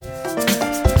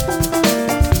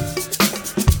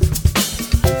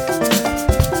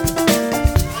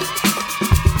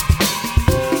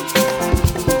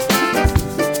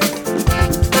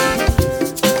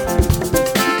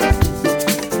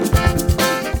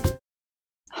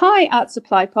Hi, Art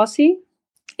Supply Posse.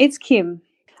 It's Kim.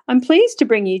 I'm pleased to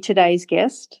bring you today's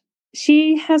guest.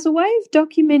 She has a way of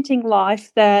documenting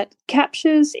life that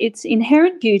captures its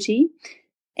inherent beauty,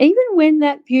 even when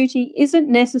that beauty isn't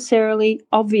necessarily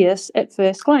obvious at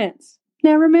first glance.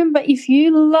 Now, remember, if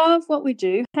you love what we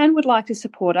do and would like to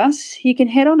support us, you can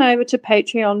head on over to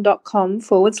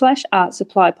patreon.com/Art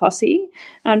Supply Posse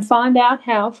and find out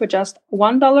how for just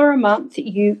 $1 a month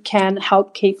you can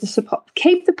help keep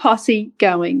the posse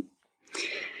going.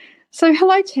 So,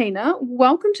 hello, Tina.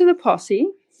 Welcome to the posse.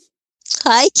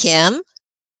 Hi, Kim.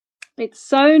 It's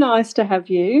so nice to have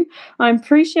you. I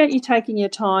appreciate you taking the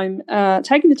time out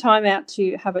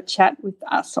to have a chat with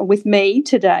us or with me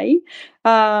today.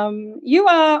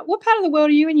 What part of the world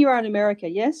are you in? You are in America,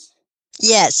 yes?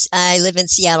 Yes, I live in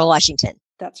Seattle, Washington.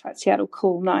 That's right, Seattle.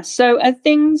 Cool, nice. So, are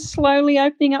things slowly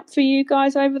opening up for you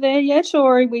guys over there yet,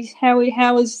 or are we? How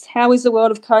is the world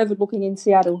of COVID looking in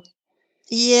Seattle?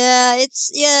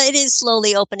 It is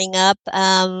slowly opening up.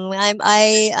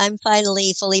 I'm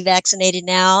finally fully vaccinated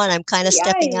now, and I'm kind of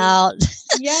stepping Yay! out a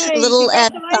Yay! little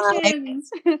at a time. Congratulations!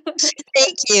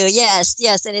 Thank you. Yes,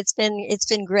 and it's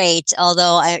been great.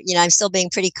 Although I'm still being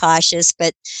pretty cautious,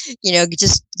 but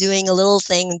just doing a little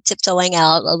thing, tiptoeing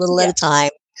out a little at Yeah. a time.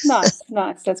 Nice.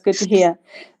 That's good to hear.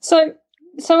 So,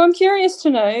 I'm curious to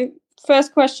know.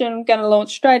 First question, I'm going to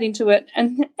launch straight into it.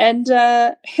 And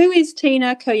who is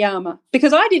Tina Koyama?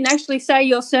 Because I didn't actually say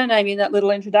your surname in that little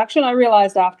introduction. I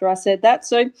realised after I said that.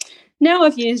 So now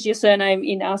I've used your surname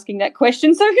in asking that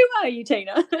question. So who are you,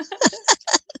 Tina?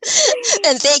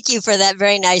 And thank you for that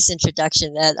very nice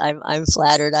introduction. That I'm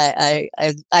flattered. I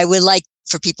would like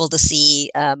for people to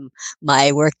see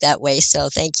my work that way. So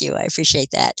thank you. I appreciate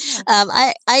that.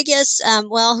 I guess.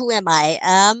 Well, who am I?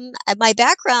 My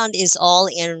background is all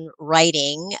in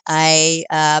writing.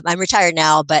 I'm retired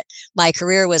now, but my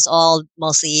career was all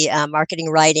mostly marketing,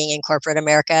 writing in corporate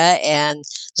America, and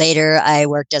later I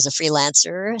worked as a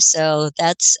freelancer. So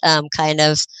that's kind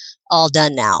of all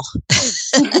done now.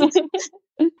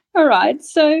 All right.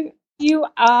 So you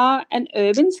are an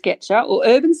urban sketcher, or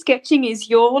urban sketching is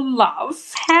your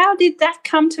love. How did that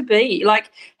come to be?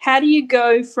 Like, how do you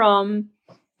go from?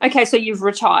 Okay, so you've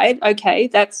retired. Okay,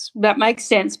 that makes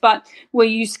sense. But were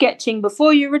you sketching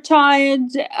before you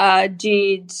retired?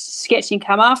 Did sketching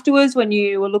come afterwards when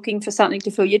you were looking for something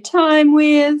to fill your time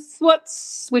with?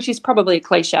 Which is probably a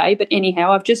cliche, but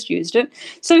anyhow, I've just used it.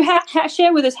 So,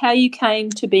 share with us how you came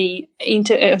to be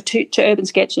into to urban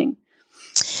sketching.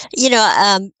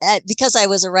 Because I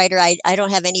was a writer, I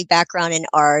don't have any background in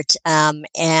art.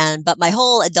 But my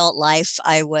whole adult life,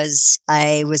 I was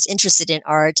interested in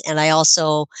art, and I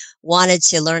also wanted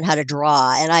to learn how to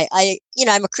draw. And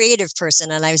I'm a creative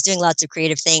person, and I was doing lots of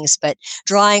creative things, but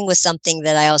drawing was something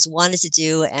that I always wanted to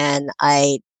do, and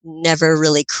I never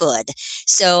really could.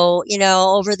 So,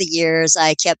 over the years,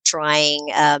 I kept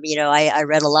trying. I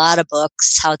read a lot of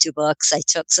books, how-to books. I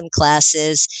took some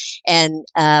classes, and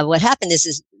what happened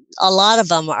is a lot of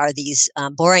them are these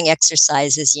boring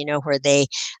exercises, where they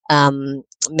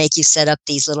make you set up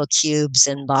these little cubes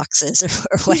and boxes or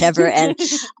whatever. And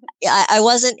I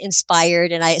wasn't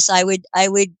inspired, and I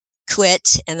would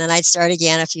quit, and then I'd start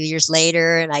again a few years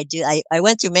later. And I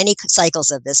went through many cycles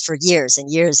of this for years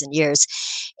and years and years.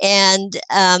 And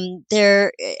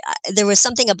there was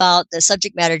something about the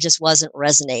subject matter just wasn't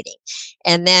resonating.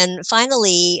 And then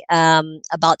finally,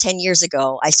 about 10 years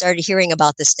ago, I started hearing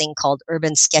about this thing called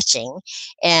urban sketching.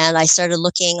 And I started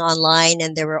looking online,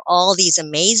 and there were all these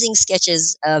amazing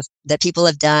sketches that people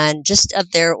have done, just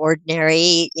of their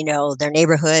ordinary, their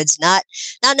neighborhoods, not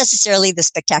necessarily the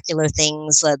spectacular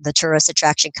things, the tourist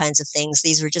attraction kinds of things.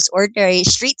 These were just ordinary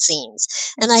street scenes.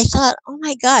 And I thought, oh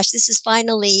my gosh, this is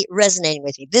finally resonating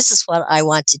with me. This is what I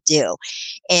want to do.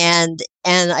 And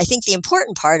I think the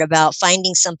important part about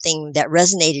finding something that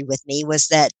resonated with me was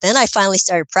that then I finally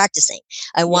started practicing.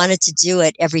 I wanted to do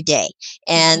it every day.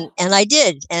 And I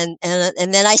did. And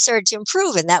then I started to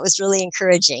improve, and that was really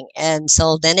encouraging. And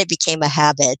so then it became a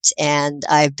habit, and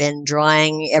I've been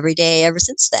drawing every day ever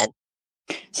since then.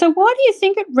 So why do you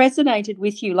think it resonated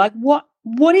with you? Like, what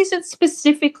is it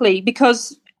specifically?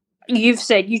 Because you've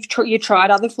said you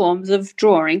tried other forms of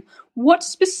drawing. What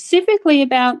specifically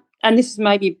about? And this is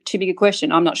maybe too big a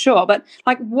question. I'm not sure, but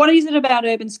like, what is it about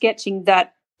urban sketching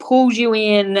that pulled you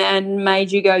in and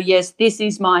made you go, yes, this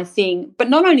is my thing? But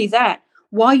not only that,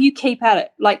 why you keep at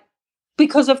it? Like,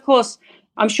 because of course,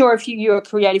 I'm sure if you're a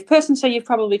creative person, so you've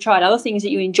probably tried other things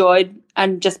that you enjoyed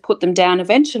and just put them down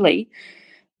eventually.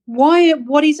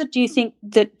 What is it, do you think,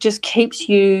 that just keeps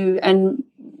you and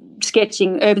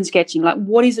urban sketching? Like,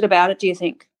 what is it about it, do you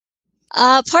think?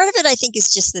 Part of it, I think,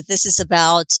 is just that this is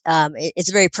about,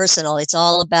 it's very personal. It's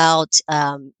all about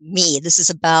me. This is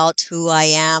about who I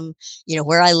am,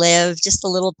 where I live, just the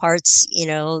little parts,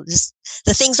 just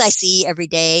the things I see every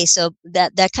day. So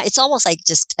it's almost like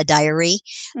just a diary.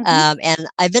 Mm-hmm. And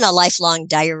I've been a lifelong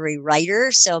diary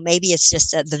writer. So maybe it's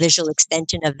just the visual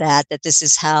extension of that this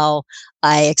is how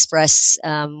I express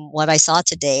what I saw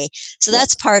today. So Yeah.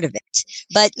 that's part of it.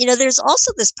 But, there's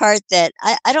also this part that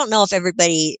I don't know if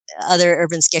other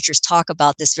urban sketchers talk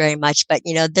about this very much, but,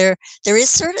 there is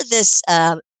sort of this,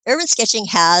 urban sketching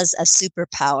has a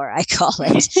superpower, I call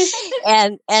it.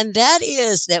 And that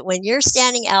is that when you're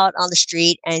standing out on the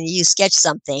street and you sketch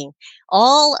something,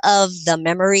 all of the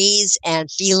memories and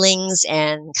feelings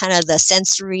and kind of the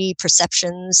sensory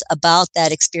perceptions about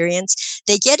that experience,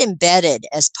 they get embedded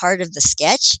as part of the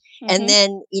sketch. And Mm-hmm.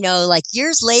 then, like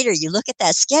years later, you look at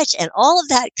that sketch and all of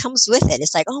that comes with it.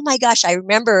 It's like, oh my gosh, I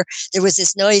remember there was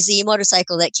this noisy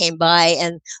motorcycle that came by,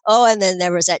 and then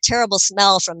there was that terrible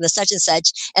smell from the such and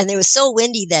such, and it was so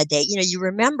windy that day. You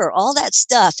remember all that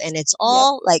stuff, and it's Yep.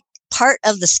 all like part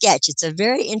of the sketch. It's a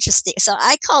very interesting. So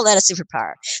I call that a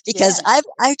superpower because Yeah.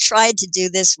 I've tried to do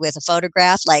this with a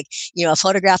photograph, like a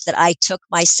photograph that I took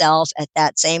myself at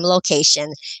that same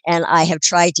location, and I have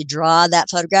tried to draw that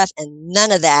photograph, and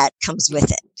none of that comes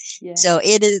with it. Yeah. So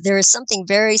there is something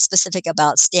very specific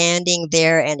about standing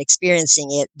there and experiencing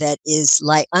it that is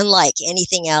like unlike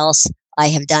anything else I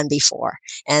have done before.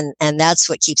 And that's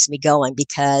what keeps me going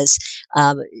because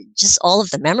just all of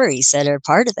the memories that are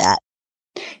part of that.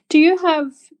 Do you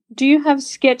have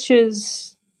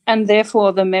sketches and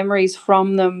therefore the memories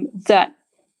from them that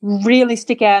really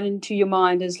stick out into your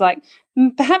mind as like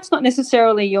perhaps not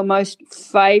necessarily your most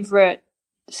favorite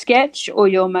sketch or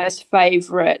your most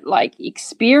favorite like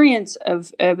experience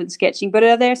of urban sketching, but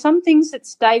are there some things that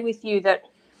stay with you that,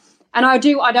 and I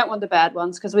don't want the bad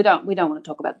ones because we don't want to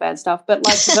talk about the bad stuff. But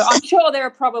like, I'm sure there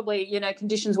are probably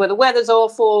conditions where the weather's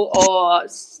awful or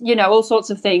all sorts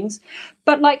of things.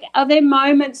 But like, are there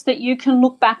moments that you can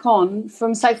look back on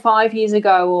from say 5 years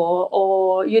ago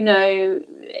or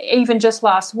even just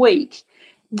last week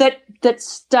that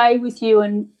stay with you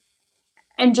and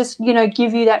just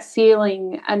give you that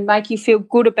feeling and make you feel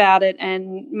good about it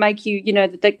and make you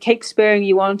that keep spurring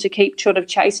you on to keep sort of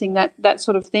chasing that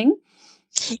sort of thing?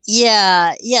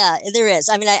 Yeah, there is.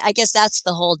 I mean, I guess that's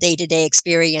the whole day-to-day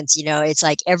experience. It's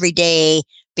like every day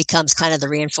becomes kind of the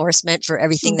reinforcement for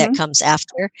everything that Mm-hmm. comes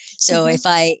after. So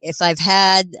Mm-hmm. if I've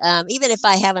had, even if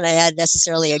I haven't had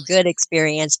necessarily a good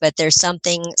experience, but there's some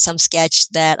sketch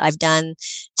that I've done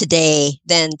today,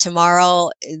 then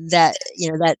tomorrow that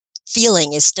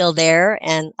feeling is still there,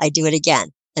 and I do it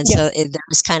again. And Yeah. so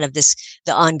there's kind of the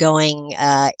ongoing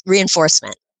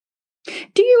reinforcement.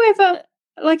 Do you ever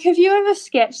have you ever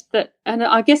sketched that? And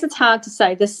I guess it's hard to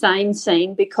say the same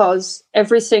scene because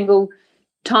every single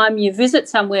time you visit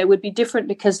somewhere would be different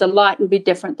because the light would be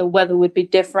different, the weather would be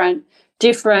different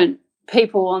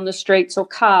people on the streets or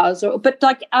cars. But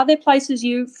like, are there places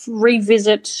you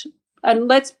revisit? And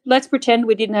let's pretend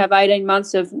we didn't have 18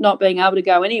 months of not being able to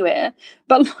go anywhere.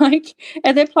 But like,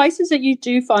 are there places that you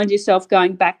do find yourself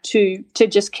going back to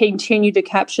just continue to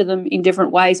capture them in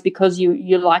different ways because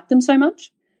you like them so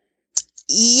much?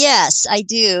 Yes, I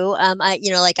do.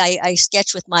 I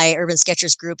sketch with my Urban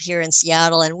Sketchers group here in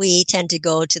Seattle, and we tend to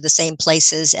go to the same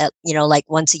places like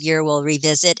once a year we'll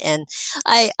revisit. And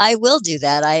I will do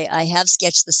that. I have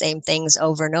sketched the same things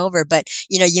over and over. But,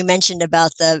 you mentioned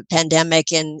about the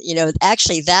pandemic, and,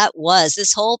 actually that was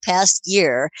this whole past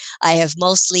year, I have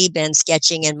mostly been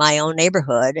sketching in my own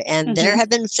neighborhood. And there Mm-hmm. have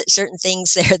been certain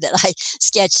things there that I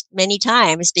sketched many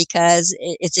times because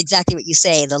it's exactly what you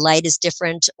say. The light is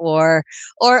different, or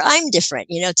I'm different.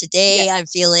 Yeah. Today I'm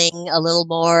feeling a little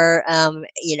more,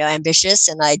 ambitious,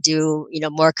 and I do,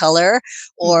 more color.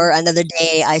 Mm-hmm. Or another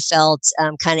day I felt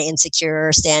kind of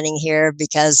insecure standing here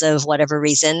because of whatever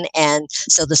reason. And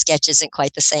so the sketch isn't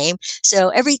quite the same. So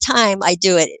every time I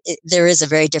do it, there is a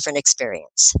very different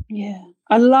experience. Yeah.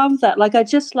 I love that. Like, I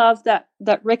just love that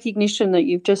recognition that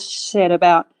you've just said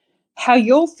about how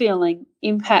you're feeling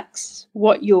impacts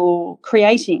what you're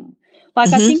creating.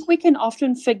 Like, I Hmm. think we can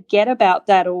often forget about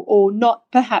that or not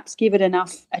perhaps give it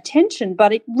enough attention,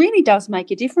 but it really does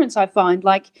make a difference, I find.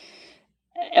 Like,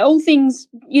 all things,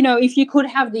 if you could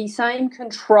have the same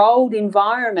controlled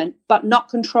environment, but not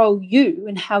control you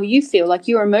and how you feel, like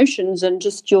your emotions and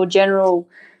just your general,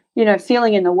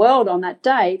 feeling in the world on that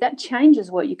day, that changes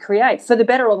what you create for the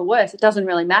better or the worse. It doesn't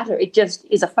really matter. It just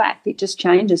is a fact. It just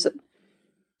changes it.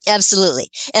 Absolutely.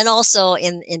 And also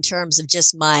in terms of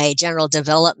just my general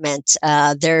development,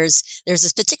 there's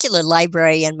this particular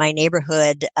library in my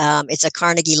neighborhood. It's a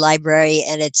Carnegie library,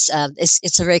 and it's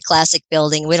a very classic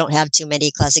building. We don't have too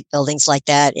many classic buildings like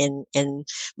that in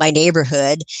my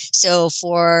neighborhood. So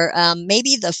for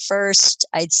maybe the first,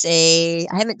 I'd say,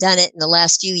 I haven't done it in the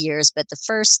last few years, but the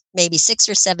first maybe 6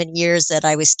 or 7 years that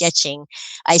I was sketching,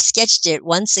 I sketched it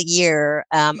once a year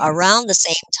around the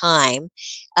same time,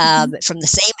 Mhm. from the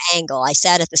same angle. I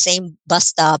sat at the same bus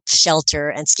stop shelter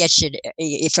and sketched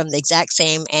it from the exact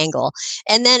same angle.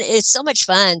 And then it's so much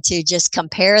fun to just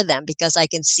compare them because I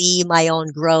can see my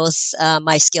own growth,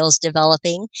 my skills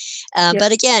developing. Yep.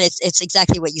 But again, it's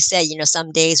exactly what you said.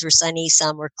 Some days were sunny,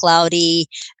 some were cloudy,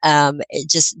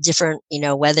 just different,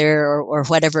 weather or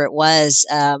whatever it was.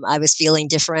 I was feeling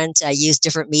different. I used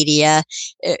different media.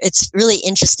 It's really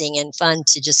interesting and fun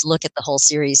to just look at the whole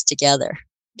series together.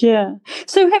 Yeah.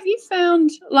 So have you found,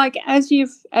 like, as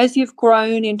you've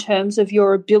grown in terms of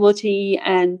your ability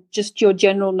and just your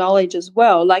general knowledge as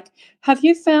well, like, have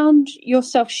you found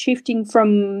yourself shifting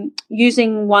from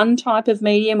using one type of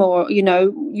medium, or,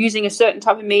 using a certain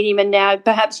type of medium, and now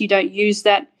perhaps you don't use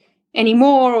that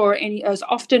anymore or any as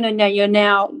often, and now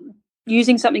you're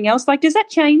using something else? Like, does that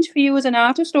change for you as an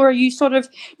artist, or are you sort of,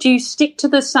 do you stick to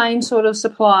the same sort of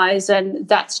supplies, and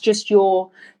that's your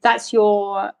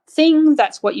thing,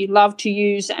 that's what you love to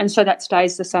use, and so that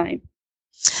stays the same?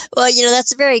 Well,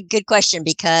 that's a very good question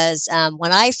because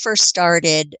when I first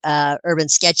started urban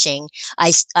sketching,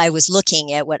 I was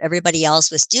looking at what everybody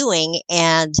else was doing.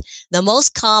 And the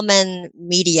most common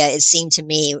media, it seemed to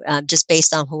me, just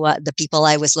based on the people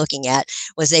I was looking at,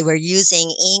 was they were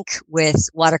using ink with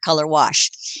watercolor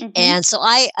wash. Mm-hmm. And so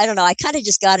I don't know, I kind of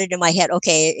just got it in my head,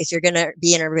 okay, if you're going to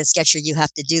be an urban sketcher, you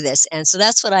have to do this. And so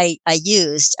that's what I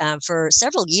used for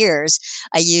several years.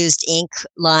 I used ink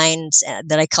lines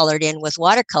that I colored in with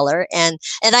watercolor, and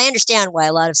I understand why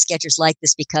a lot of sketchers like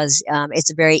this because it's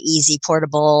a very easy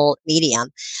portable medium.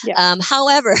 Yeah.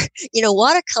 However,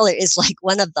 watercolor is like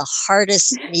one of the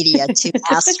hardest media to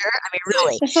master. I mean,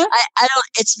 really, I don't.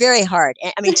 It's very hard.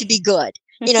 I mean, to be good.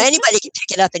 Anybody can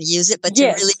pick it up and use it, but to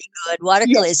really Yes. be good,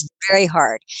 watercolor Yes. is very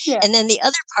hard. Yeah. And then the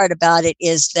other part about it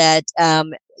is that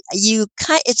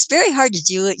it's very hard to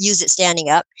use it standing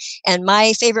up. And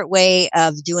my favorite way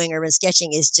of doing urban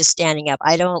sketching is just standing up.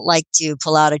 I don't like to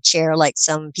pull out a chair like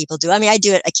some people do. I mean, I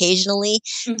do it occasionally,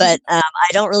 Mm-hmm. but I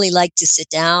don't really like to sit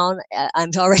down. I'm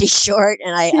already short,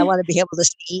 and I want to be able to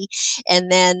see.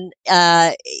 And then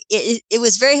it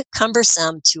was very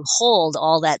cumbersome to hold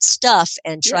all that stuff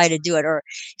and Yeah. try to do it.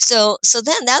 So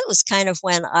then that was kind of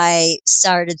when I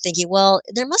started thinking, well,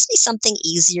 there must be something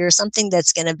easier, something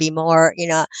that's going to be more,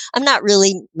 I'm not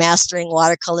really mastering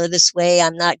watercolor this way.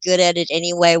 I'm not good at it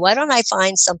anyway. Why don't I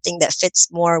find something that fits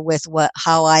more with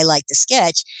how I like to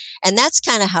sketch? And that's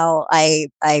kind of how I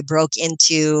broke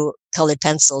into colored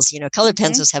pencils. Colored Mm-hmm.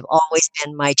 pencils have always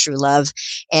been my true love,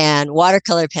 and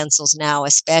watercolor pencils now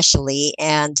especially.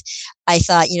 And I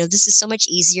thought, this is so much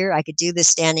easier. I could do this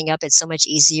standing up. It's so much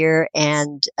easier.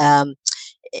 And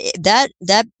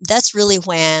that's really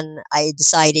when I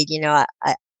decided,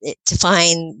 to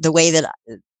find the way that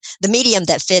the medium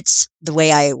that fits the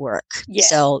way I work. Yeah.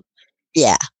 So,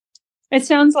 yeah. It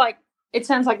sounds like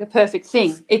the perfect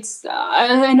thing.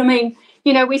 And I mean,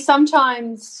 we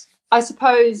sometimes, I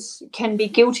suppose, can be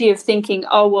guilty of thinking,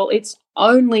 oh well, it's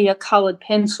only a coloured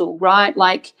pencil, right?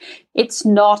 Like, it's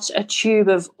not a tube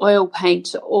of oil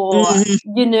paint or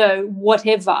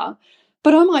whatever.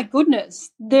 But oh my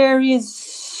goodness, there is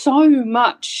so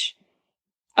much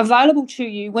available to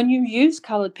you when you use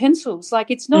coloured pencils.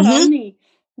 Like, it's not Mm-hmm. only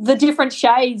the different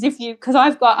shades, because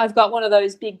I've got one of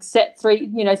those big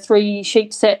three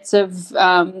sheet sets of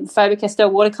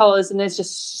Faber-Castell watercolors, and there's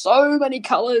just so many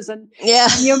colors, and Yeah.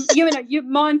 your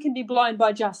mind can be blown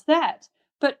by just that.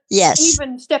 But Yes.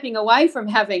 even stepping away from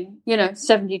having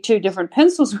 72 different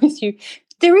pencils with you,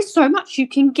 there is so much you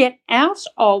can get out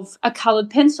of a colored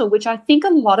pencil, which I think a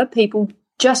lot of people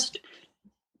just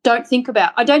don't think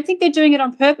about. I don't think they're doing it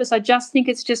on purpose. I just think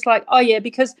it's just like, oh yeah,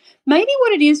 because maybe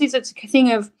what it is it's a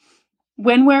thing of,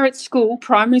 when we're at school,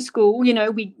 primary school,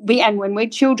 we and when we're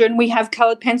children, we have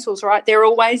colored pencils, right? They're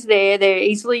always there. They're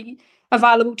easily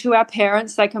available to our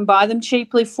parents. They can buy them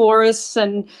cheaply for us,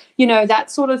 and that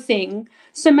sort of thing.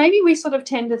 So maybe we sort of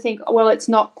tend to think, oh, well, it's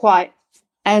not quite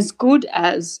as good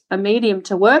as a medium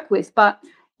to work with, but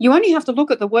you only have to look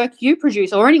at the work you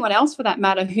produce, or anyone else for that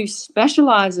matter, who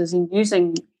specializes in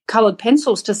using colored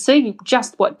pencils, to see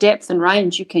just what depth and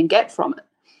range you can get from it.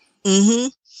 Mm-hmm.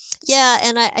 Yeah,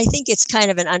 and I think it's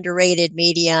kind of an underrated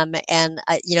medium. And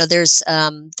there's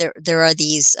there are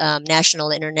these national,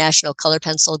 international color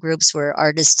pencil groups where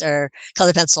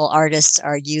color pencil artists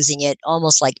are using it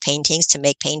almost like paintings to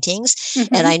make paintings.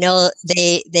 And Mm-hmm. I know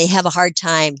they have a hard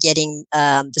time getting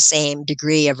the same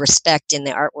degree of respect in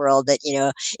the art world. That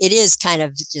it is kind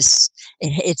of just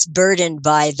it's burdened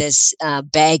by this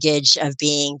baggage of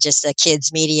being just a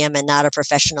kid's medium and not a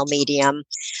professional medium.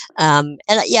 And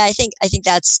yeah, I think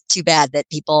that's too bad that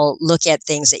people look at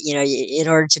things that in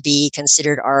order to be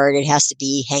considered art, it has to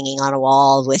be hanging on a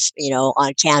wall with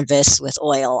on canvas with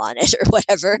oil on it or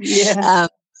whatever. Yeah. Um,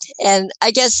 and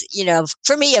I guess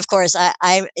for me, of course,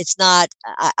 I'm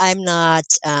not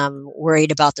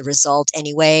worried about the result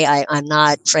anyway. I'm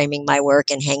not framing my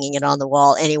work and hanging it on the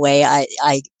wall anyway.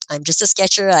 I'm just a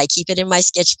sketcher. I keep it in my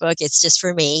sketchbook. It's just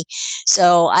for me.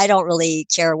 So I don't really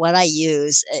care what I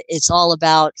use. It's all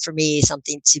about, for me,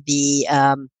 something to be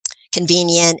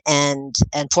convenient and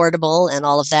portable and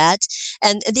all of that.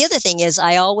 And the other thing is,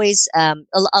 I always a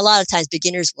lot of times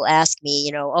beginners will ask me,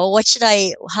 oh,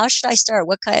 how should I start?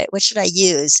 What should I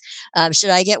use?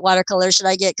 Should I get watercolor? Should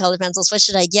I get color pencils? What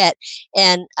should I get?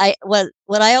 And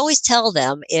what I always tell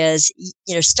them is,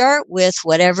 start with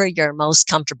whatever you're most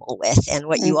comfortable with and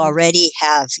what you Mm-hmm. already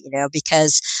have,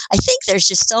 because I think there's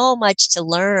just so much to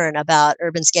learn about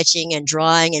urban sketching and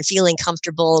drawing and feeling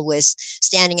comfortable with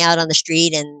standing out on the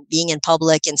street and being in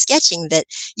public and sketching, that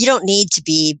you don't need to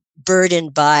be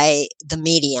burdened by the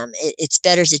medium. It's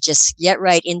better to just get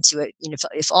right into it.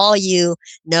 If all you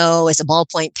know is a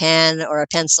ballpoint pen or a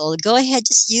pencil, go ahead,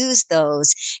 just use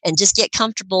those and just get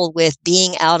comfortable with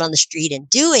being out on the street and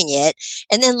doing it.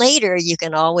 And then later you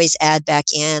can always add back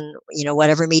in,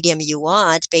 whatever medium you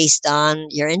want based on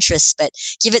your interests, but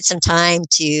give it some time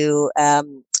to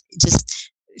just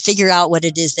figure out what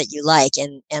it is that you like.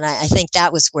 And I think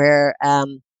that was where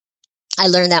I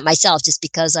learned that myself, just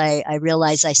because I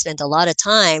realized I spent a lot of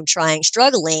time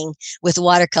struggling with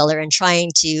watercolor and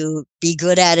trying to be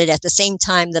good at it at the same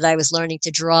time that I was learning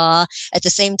to draw, at the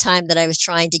same time that I was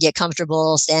trying to get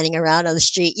comfortable standing around on the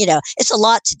street. It's a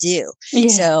lot to do. Yeah.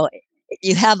 So if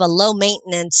you have a low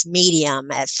maintenance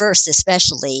medium at first,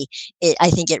 especially, I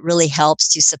think it really helps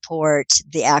to support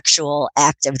the actual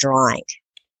act of drawing.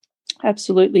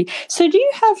 Absolutely. So do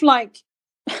you have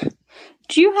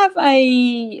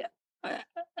a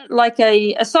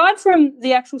aside from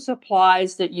the actual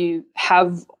supplies that you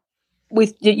have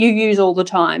that you use all the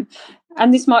time,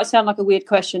 and this might sound like a weird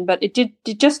question, but it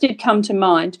just did come to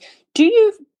mind. Do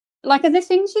you are there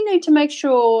things you need to make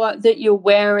sure that you're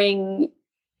wearing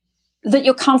that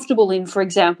you're comfortable in, for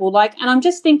example? And I'm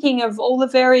just thinking of all the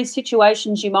various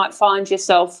situations you might find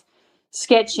yourself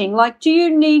sketching. Do you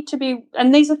need to be,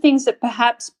 and these are things that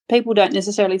perhaps people don't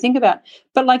necessarily think about,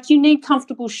 but you need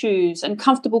comfortable shoes and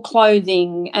comfortable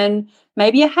clothing and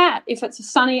maybe a hat if it's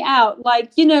sunny out. Are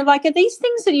these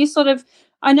things that you sort of,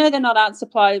 I know they're not art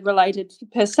supply related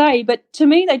per se, but to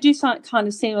me they do kind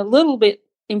of seem a little bit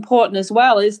important as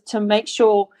well, is to make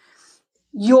sure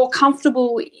you're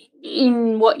comfortable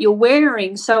in what you're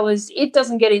wearing so as it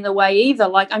doesn't get in the way either.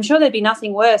 I'm sure there'd be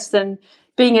nothing worse than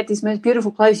being at this most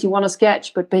beautiful place you want to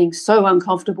sketch but being so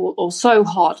uncomfortable or so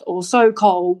hot or so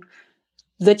cold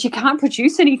that you can't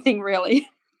produce anything really.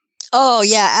 Oh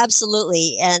yeah,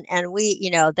 absolutely. And we,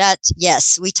 that,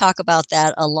 yes, we talk about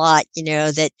that a lot,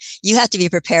 that you have to be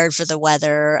prepared for the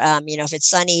weather. If it's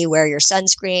sunny, wear your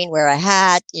sunscreen, wear a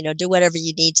hat, do whatever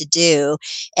you need to do.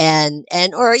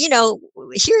 Or,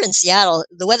 here in Seattle,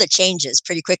 the weather changes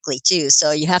pretty quickly too.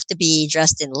 So you have to be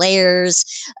dressed in layers.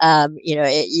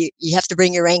 You have to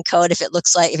bring your raincoat if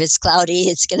it's cloudy,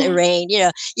 it's going to rain,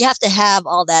 you have to have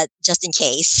all that just in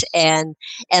case. And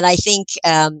I think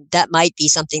that might be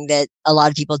something that a lot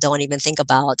of people don't even think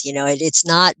about. It's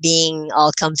not being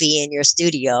all comfy in your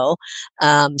studio.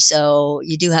 So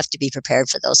you do have to be prepared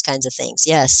for those kinds of things.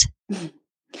 Yes.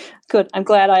 Good. I'm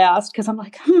glad I asked, because I'm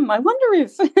like, I wonder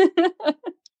if.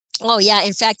 Oh yeah.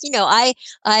 In fact,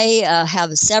 I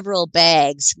have several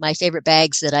bags, my favorite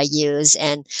bags that I use,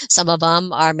 and some of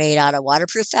them are made out of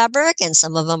waterproof fabric, and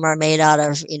some of them are made out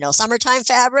of summertime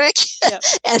fabric. Yep.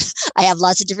 And I have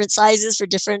lots of different sizes for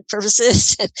different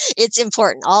purposes. It's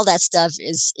important. All that stuff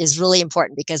is really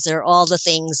important, because they're all the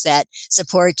things that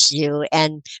support you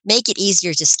and make it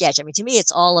easier to sketch. I mean, to me,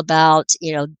 it's all about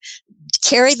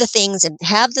carry the things and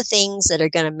have the things that are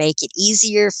going to make it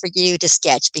easier for you to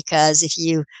sketch. Because if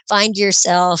you find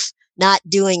yourself not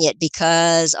doing it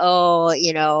because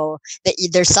that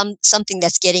there's something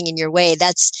that's getting in your way,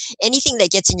 that's anything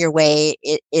that gets in your way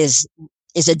is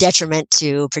a detriment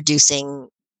to producing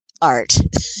art.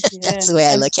 That's Yeah, the way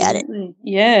I look at it. absolutely.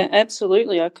 Yeah,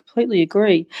 absolutely. I completely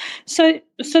agree. So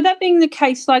that being the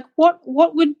case, like what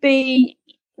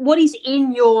is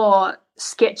in your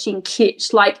sketching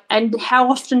kit? Like, and how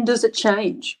often does it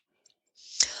change?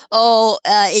 Oh,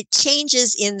 it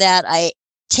changes in that I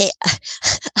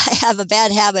have a bad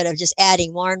habit of just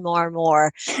adding more and more and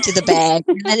more to the bag,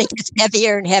 and then it gets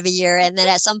heavier and heavier. And then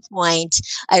at some point,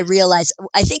 I realize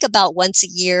I think about once a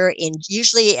year,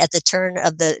 usually at the turn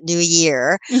of the new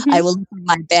year, I Mm-hmm. will look at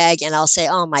my bag and I'll say,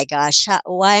 "Oh my gosh,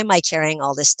 why am I carrying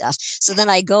all this stuff?" So then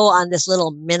I go on this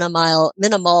little minimal.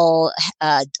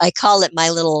 I call it my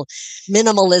little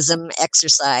minimalism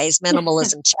exercise,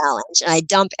 minimalism challenge. And I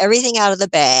dump everything out of the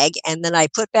bag, and then I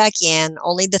put back in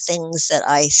only the things that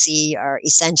I see are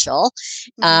essential.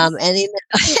 Mm-hmm. And then,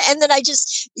 and then I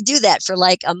just do that for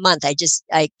like a month. I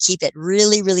keep it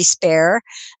really, really spare.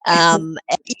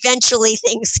 Eventually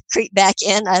things creep back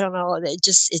in. I don't know.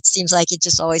 It seems like it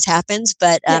just always happens,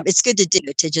 but Yeah. it's good to do,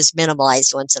 to just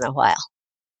minimalize once in a while.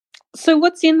 So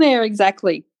what's in there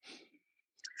exactly?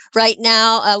 Right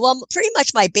now, well, pretty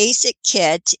much my basic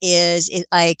kit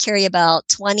I carry about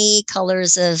 20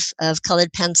 colors of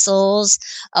colored pencils,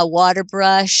 a water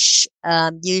brush,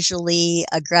 usually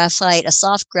a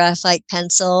soft graphite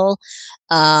pencil,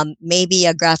 maybe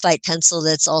a graphite pencil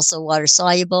that's also water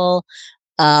soluble.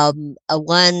 A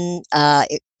one,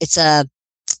 it's a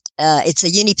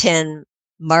Unipin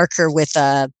marker with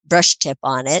a brush tip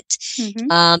on it. Mm-hmm.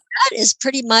 That is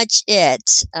pretty much it.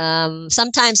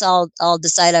 Sometimes I'll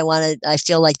decide I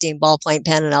feel like doing ballpoint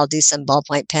pen, and I'll do some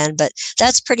ballpoint pen, but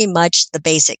that's pretty much the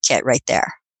basic kit right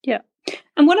there. Yeah.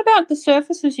 And what about the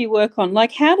surfaces you work on?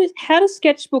 Like, how do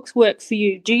sketchbooks work for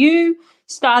you? Do you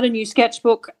start a new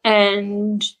sketchbook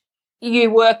and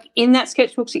you work in that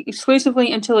sketchbook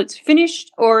exclusively until it's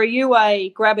finished, or are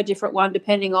you grab a different one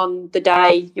depending on the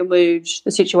day, your mood, the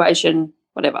situation,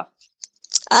 whatever?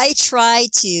 I try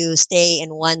to stay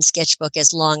in one sketchbook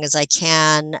as long as I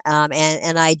can,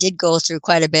 and I did go through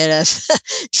quite a bit of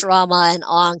trauma and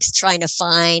angst trying to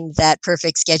find that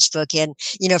perfect sketchbook. And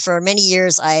for many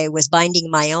years, I was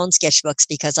binding my own sketchbooks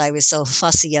because I was so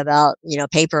fussy about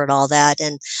paper and all that.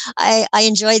 And I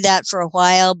enjoyed that for a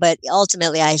while, but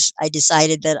ultimately, I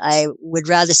decided that I would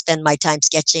rather spend my time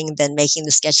sketching than making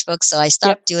the sketchbook. So I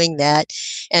stopped doing that.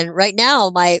 And right now,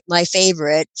 my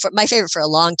favorite for a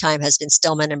long time has been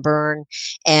Stillman and Byrne,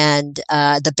 and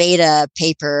the Beta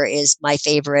paper is my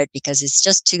favorite because it's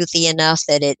just toothy enough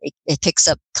that it picks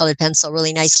up colored pencil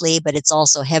really nicely, but it's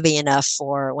also heavy enough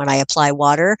for when I apply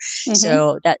water. Mm-hmm.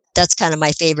 So that's kind of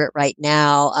my favorite right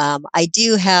now. I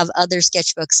do have other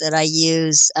sketchbooks that I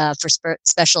use for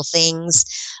special things,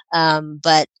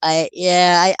 but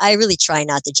I really try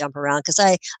not to jump around because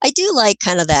I do like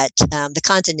kind of that the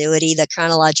continuity, the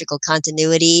chronological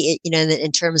continuity,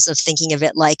 in terms of thinking of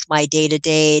it like my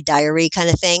day-to-day diary kind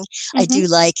of thing. Mm-hmm. I do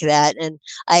like that, and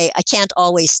I can't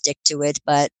always stick to it,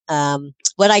 but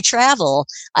when I travel,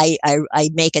 I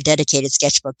make a dedicated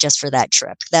sketchbook just for that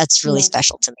trip. That's really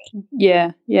special to me.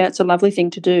 Yeah, it's a lovely thing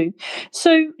to do.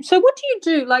 So what do you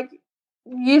do? Like,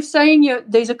 you're saying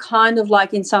these are kind of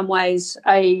like in some ways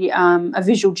a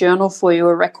visual journal for you,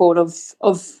 a record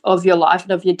of your life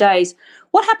and of your days.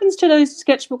 What happens to those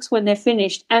sketchbooks when they're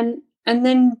finished? And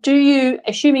then do you,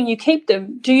 assuming you keep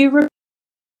them, do you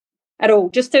at all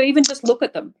just to even just look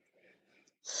at them?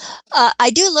 I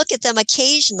do look at them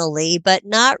occasionally, but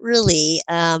not really.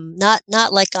 Not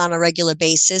like on a regular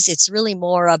basis. It's really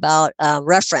more about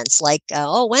reference, like,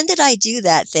 oh, when did I do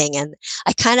that thing? And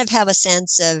I kind of have a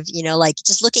sense of, like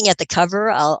just looking at the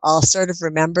cover, I'll sort of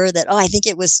remember that, oh, I think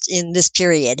it was in this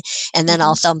period, and then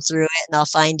I'll thumb through it and I'll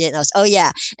find it, and oh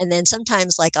yeah. And then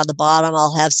sometimes, like on the bottom,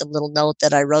 I'll have some little note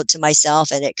that I wrote to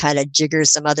myself, and it kind of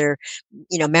jiggers some other,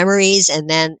 memories, and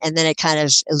then it kind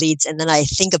of leads, and then I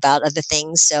think about other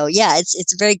things. So yeah,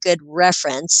 it's a very good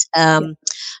reference.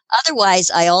 Otherwise,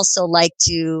 I also like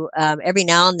to, every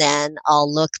now and then,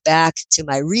 I'll look back to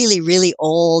my really, really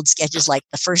old sketches, like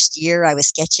the first year I was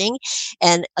sketching.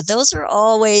 And those are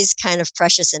always kind of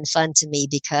precious and fun to me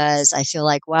because I feel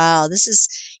like, wow, this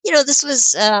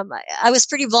was, I was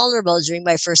pretty vulnerable during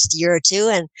my first year or two.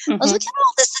 And I was looking at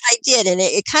all this that I did. And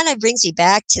it kind of brings me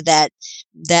back to that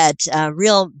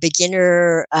real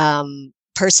beginner,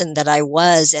 person that I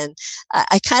was, and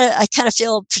I kind of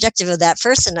feel protective of that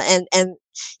person, and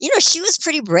she was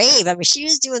pretty brave. I mean, she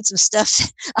was doing some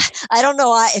stuff. I don't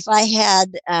know if I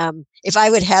had if I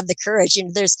would have the courage.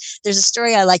 There's a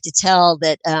story I like to tell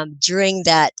that during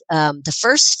that the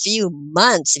first few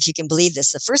months, if you can believe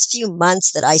this, the first few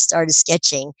months that I started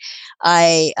sketching,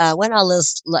 I went on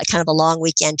this kind of a long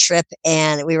weekend trip,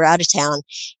 and we were out of town.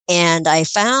 And I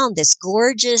found this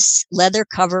gorgeous leather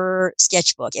cover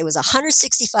sketchbook. It was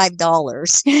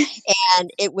 $165 and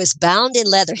it was bound in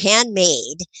leather,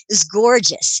 handmade. It was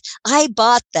gorgeous. I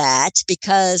bought that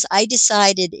because I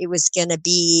decided it was going to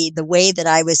be the way that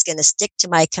I was going to stick to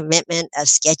my commitment of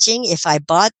sketching. If I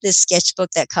bought this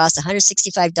sketchbook that cost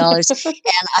 $165 and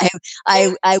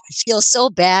I would feel so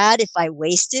bad if I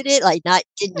wasted it, like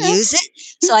didn't use it.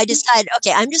 So I decided,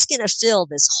 okay, I'm just going to fill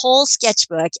this whole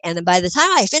sketchbook. And then by the time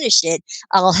I finish it,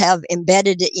 I'll have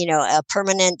embedded, a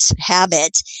permanent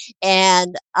habit.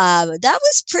 And that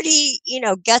was pretty,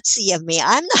 gutsy of me.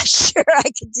 I'm not sure I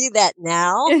could do that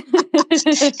now.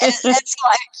 And so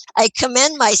I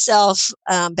commend myself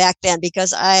back then,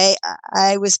 because I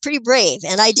was pretty brave,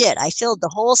 and I did. I filled the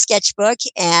whole sketchbook,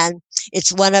 and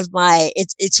it's one of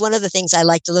the things I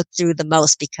like to look through the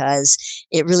most, because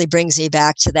it really brings me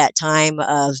back to that time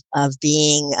of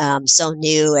being so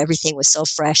new. Everything was so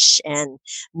fresh and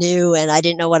new, and I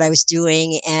didn't know what I was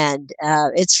doing. And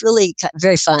it's really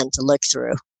very fun to look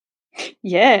through.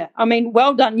 Yeah, I mean,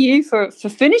 well done you for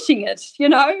finishing it.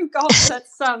 God,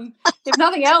 that's if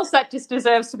nothing else, that just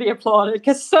deserves to be applauded,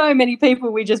 because so many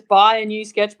people, we just buy a new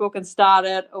sketchbook and start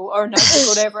it, or a notebook, or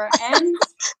whatever, and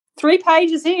 3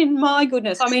 pages in, my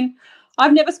goodness. I mean,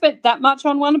 I've never spent that much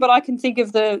on one, but I can think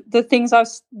of the things I've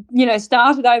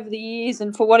started over the years,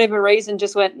 and for whatever reason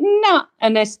just went nah,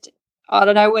 and I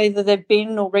don't know whether they've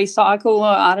been or recycled, or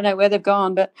I don't know where they've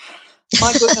gone, but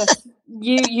my goodness,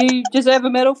 you deserve a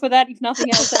medal for that, if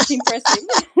nothing else. That's impressive.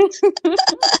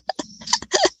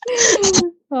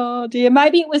 Oh dear,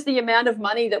 maybe it was the amount of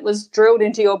money that was drilled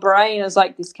into your brain. It's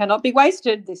like, this cannot be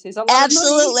wasted. This is a lot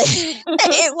Absolutely. of money.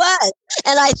 It was.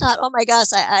 And I thought, oh my gosh,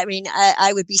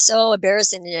 I would be so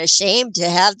embarrassed and ashamed to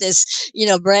have this,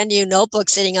 brand new notebook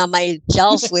sitting on my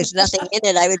shelf with nothing in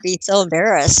it. I would be so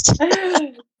embarrassed.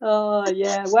 Oh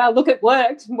yeah. Well, look, it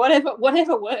worked. Whatever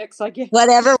works, I guess.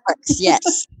 Whatever works,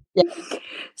 yes. Yeah.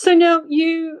 So now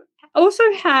you also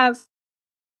have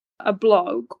a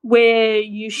blog where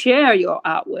you share your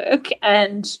artwork,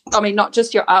 and I mean, not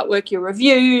just your artwork, your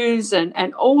reviews and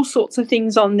all sorts of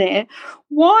things on there.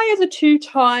 Why are the two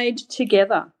tied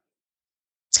together?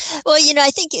 Well,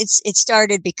 I think it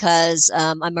started because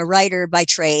I'm a writer by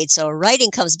trade, so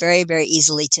writing comes very, very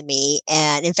easily to me.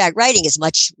 And in fact, writing is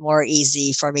much more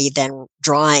easy for me than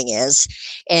drawing is.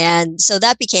 And so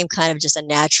that became kind of just a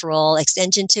natural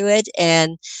extension to it.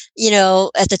 And,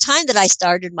 at the time that I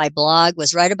started my blog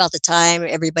was right about the time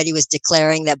everybody was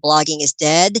declaring that blogging is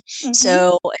dead. Mm-hmm.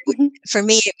 So for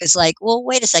me, it was like, well,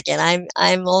 wait a second,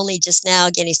 I'm only just now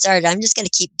getting started. I'm just going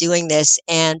to keep doing this.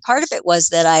 And part of it was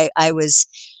that I was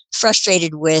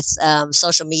frustrated with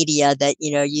social media, that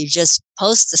you just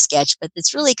post the sketch, but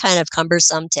it's really kind of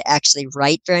cumbersome to actually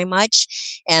write very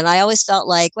much. And I always felt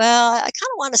like, well, I kind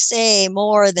of want to say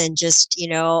more than just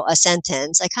a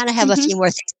sentence. I kind of have a few more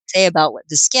things to say about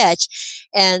the sketch.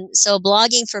 And so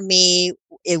blogging for me,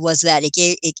 it was that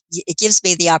it gives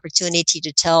me the opportunity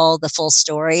to tell the full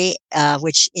story,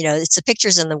 which it's the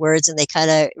pictures and the words, and they kind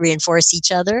of reinforce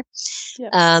each other.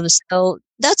 Yeah. So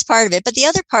that's part of it. But the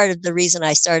other part of the reason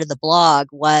I started the blog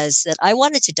was that I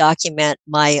wanted to document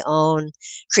my own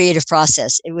creative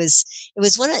process.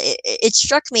 It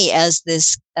struck me as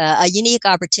this a unique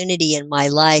opportunity in my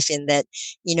life, in that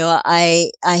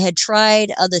I had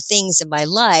tried other things in my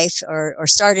life, or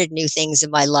started new things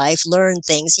in my life, learned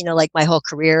things, like my whole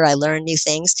career I learned new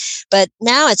things, but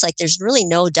now it's like there's really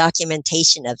no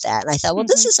documentation of that. And I thought, well,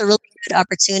 this is a really good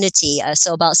opportunity.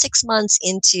 So about 6 months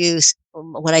into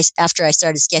after I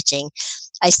started sketching,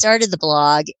 I started the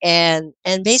blog, and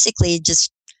basically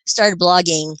just started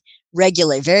blogging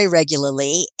very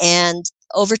regularly. And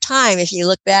over time, if you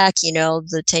look back,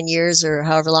 the 10 years or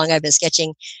however long I've been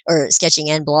sketching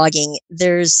and blogging,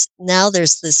 there's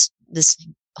this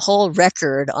whole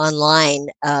record online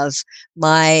of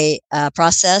my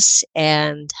process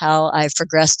and how I've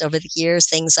progressed over the years,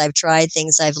 things I've tried,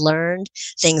 things I've learned,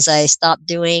 things I stopped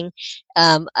doing.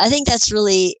 I think that's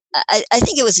really, I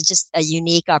think it was just a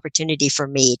unique opportunity for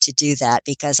me to do that,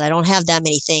 because I don't have that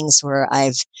many things where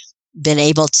I've been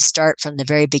able to start from the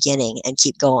very beginning and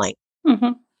keep going.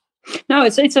 Mm-hmm. No,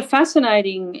 it's a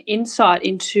fascinating insight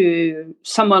into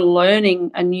someone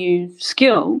learning a new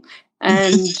skill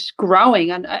and growing,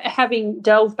 and having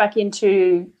delved back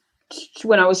into,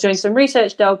 when I was doing some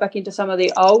research, delved back into some of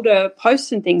the older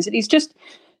posts and things.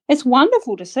 It's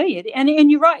wonderful to see it.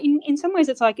 And you're right, in some ways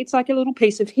it's like a little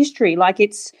piece of history. Like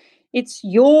it's it's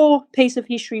your piece of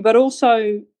history, but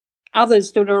also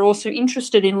others that are also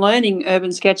interested in learning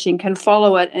urban sketching can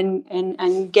follow it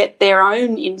and get their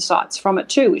own insights from it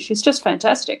too, which is just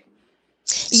fantastic.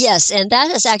 Yes, and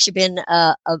that has actually been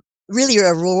a really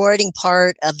a rewarding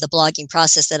part of the blogging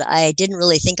process that I didn't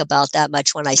really think about that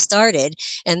much when I started.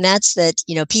 And that's that,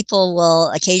 people will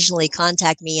occasionally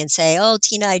contact me and say, "Oh,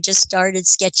 Tina, I just started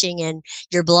sketching and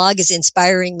your blog is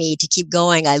inspiring me to keep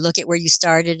going. I look at where you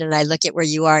started and I look at where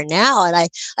you are now." And I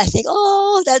think,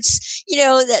 oh, that's,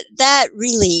 that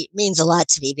really means a lot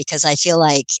to me, because I feel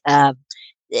like,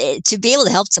 to be able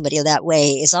to help somebody that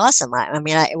way is awesome.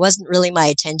 It wasn't really my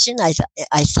intention. I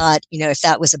thought, if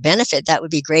that was a benefit, that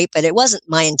would be great, but it wasn't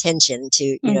my intention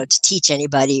to, to teach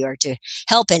anybody or to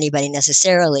help anybody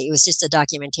necessarily. It was just a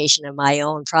documentation of my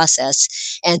own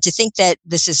process. And to think that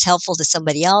this is helpful to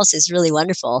somebody else is really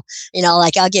wonderful.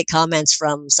 Like I'll get comments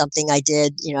from something I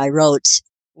did, I wrote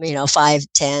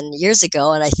 5-10 years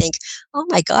ago, and I think, oh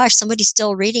my gosh, somebody's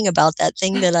still reading about that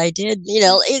thing that I did.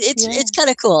 It's kind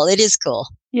of cool. It is cool.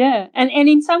 Yeah. And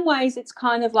in some ways it's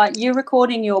kind of like you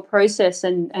recording your process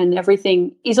and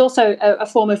everything is also a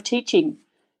form of teaching.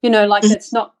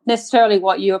 That's not necessarily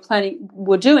what you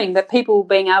were doing, but people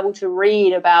being able to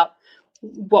read about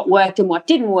what worked and what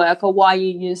didn't work, or why you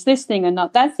use this thing and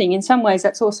not that thing. In some ways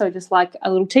that's also just like a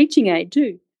little teaching aid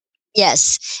too.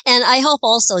 Yes. And I hope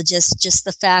also just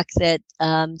the fact that,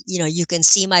 you can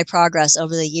see my progress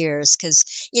over the years,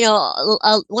 because,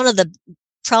 one of the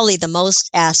probably the most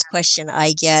asked question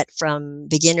I get from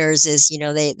beginners is,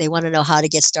 they want to know how to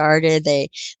get started.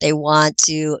 They want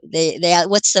to, they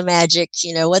what's the magic,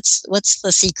 what's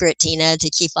the secret, Tina, to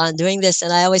keep on doing this?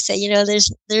 And I always say,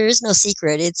 there is no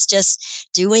secret. It's just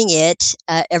doing it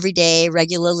every day,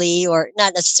 regularly, or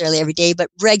not necessarily every day, but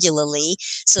regularly,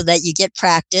 so that you get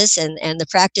practice, and the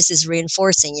practice is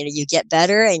reinforcing. You get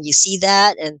better and you see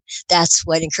that, and that's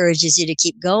what encourages you to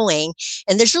keep going.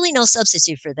 And there's really no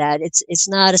substitute for that. It's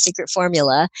not a secret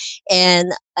formula.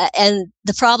 And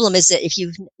the problem is that if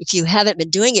you haven't been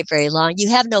doing it very long, you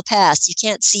have no past. You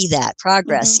can't see that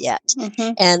progress yet.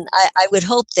 And I would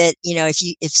hope that,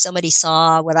 if somebody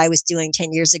saw what I was doing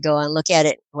 10 years ago and look at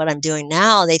it, what I'm doing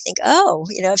now, they think, oh,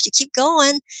 if you keep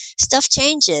going, stuff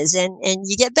changes and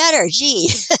you get better. Gee,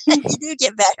 you do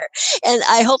get better. And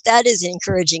I hope that is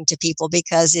encouraging to people,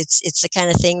 because it's the kind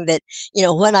of thing that,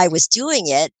 when I was doing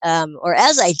it, or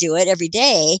as I do it every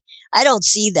day, I don't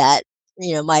see that,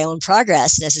 my own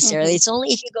progress necessarily. It's only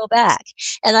if you go back.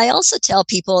 And I also tell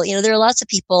people, there are lots of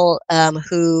people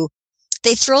who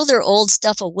they throw their old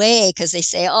stuff away because they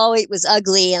say, oh, it was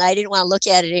ugly and I didn't want to look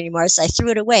at it anymore, so I threw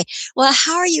it away. Well,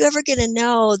 how are you ever going to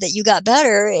know that you got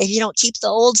better if you don't keep the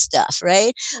old stuff,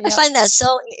 right? Yeah. I find that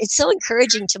it's so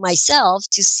encouraging to myself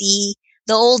to see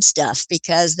the old stuff,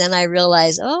 because then I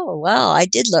realize, oh, wow, I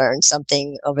did learn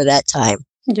something over that time.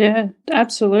 Yeah,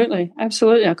 absolutely.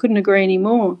 Absolutely. I couldn't agree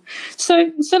anymore.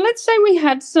 So let's say we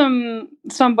had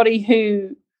somebody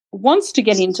who wants to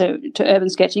get into urban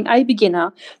sketching, a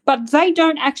beginner, but they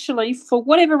don't actually, for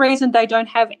whatever reason, they don't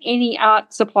have any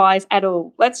art supplies at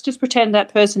all. Let's just pretend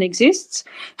that person exists.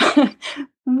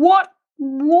 What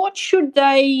should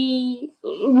they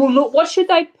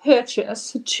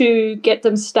purchase to get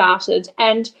them started?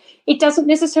 And it doesn't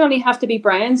necessarily have to be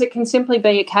brands. It can simply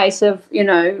be a case of,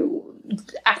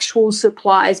 actual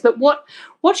supplies. But what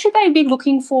should they be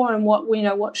looking for, and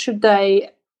what should they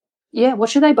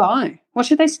buy? What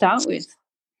should they start with?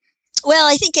 Well,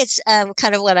 I think it's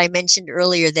kind of what I mentioned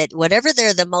earlier, that whatever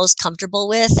they're the most comfortable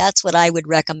with, that's what I would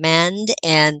recommend.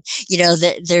 And,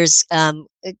 there's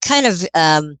kind of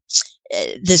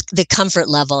the comfort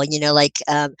level,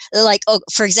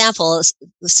 for example,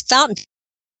 fountain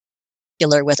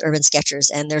with Urban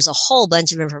Sketchers, and there's a whole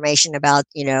bunch of information about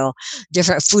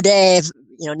different fude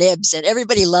nibs, and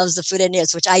everybody loves the fude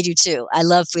nibs, which I do too. I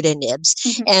love fude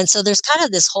nibs. And so there's kind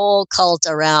of this whole cult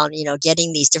around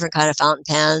getting these different kind of fountain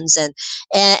pens,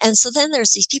 and so then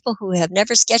there's these people who have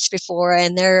never sketched before,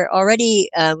 and they're already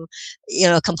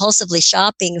compulsively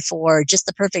shopping for just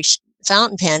the perfect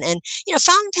fountain pen. And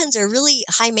fountain pens are really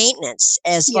high maintenance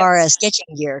as far as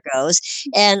sketching gear goes,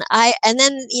 and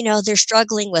then they're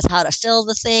struggling with how to fill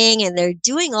the thing, and they're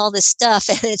doing all this stuff,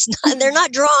 and they're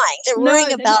not drawing, they're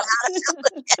worrying about how to fill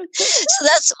the pen. So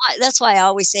that's why I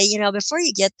always say, before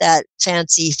you get that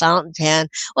fancy fountain pen,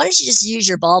 why don't you just use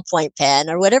your ballpoint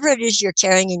pen or whatever it is you're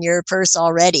carrying in your purse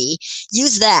already.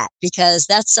 Use that, because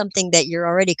that's something that you're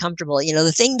already comfortable.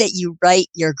 The thing that you write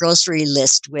your grocery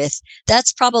list with,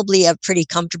 that's probably a pretty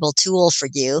comfortable tool for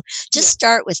you. Just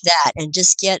start with that and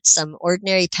just get some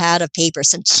ordinary pad of paper,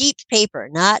 some cheap paper,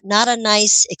 not a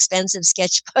nice expensive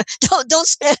sketchbook. Don't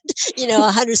spend,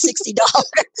 $160.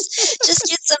 Just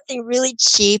get something really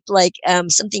cheap, like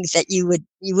something that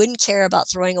you wouldn't care about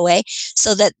throwing away,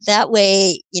 so that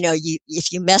way,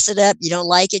 if you mess it up, you don't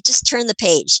like it, just turn the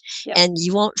page, and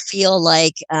you won't feel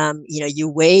like you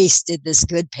wasted this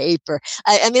good paper.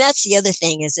 I mean, that's the other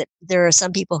thing, is that there are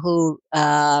some people who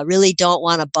really don't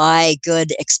want to buy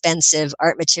good, expensive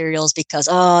art materials because,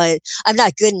 I'm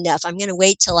not good enough. I'm going to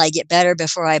wait till I get better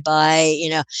before I buy.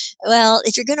 Well,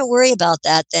 if you're going to worry about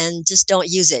that, then just don't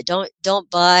use it. Don't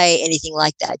buy anything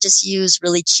like that. Just use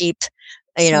really cheap,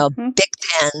 big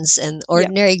pens and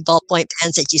ordinary ballpoint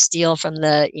pens that you steal from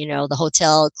the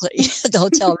hotel, the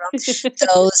hotel room,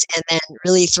 those, and then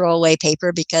really throw away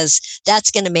paper, because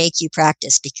that's going to make you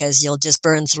practice, because you'll just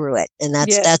burn through it. And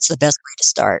that's the best way to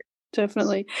start.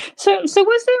 Definitely. So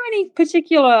was there any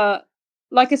particular,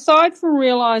 like, aside from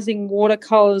realizing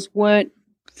watercolors weren't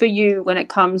for you when it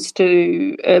comes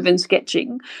to urban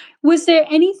sketching, was there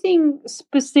anything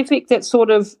specific that sort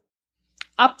of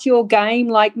upped your game,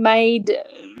 like made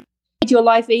your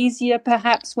life easier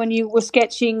perhaps when you were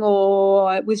sketching,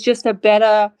 or it was just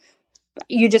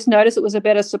you just noticed it was a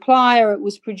better supply, or it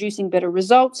was producing better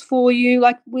results for you?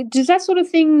 Like, does that sort of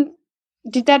thing,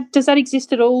 does that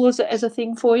exist at all as a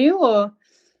thing for you, or?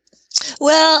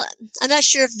 Well, I'm not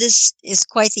sure if this is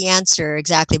quite the answer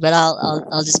exactly, but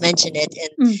I'll just mention it.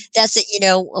 And that's it.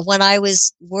 When I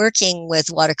was working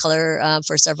with watercolor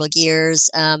for several years,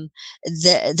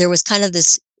 there was kind of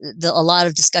a lot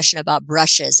of discussion about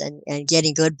brushes and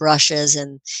getting good brushes,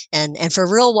 and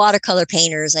for real watercolor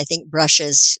painters, I think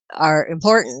brushes are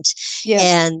important.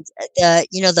 And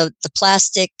the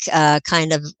plastic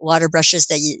kind of water brushes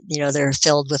that they're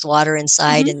filled with water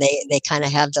inside, and they kind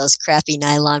of have those crappy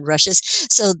nylon brushes.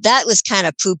 So that was kind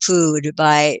of poo-pooed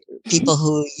by people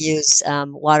who use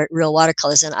real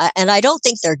watercolors, and I don't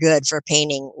think they're good for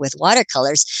painting with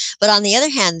watercolors. But on the other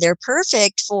hand, they're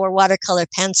perfect for watercolor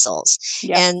pencils.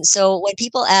 And so when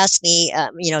people ask me,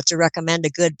 to recommend a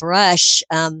good brush,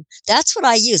 that's what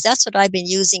I use. That's what I've been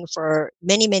using for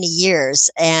many, many years.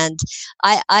 And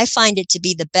I find it to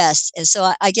be the best. And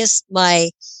so I guess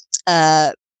my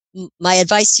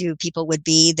advice to people would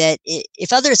be that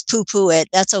if others poo-poo it,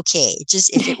 that's okay.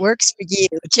 Just if it works for you,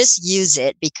 just use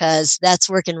it, because that's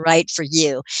working right for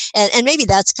you. And maybe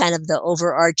that's kind of the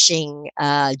overarching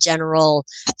general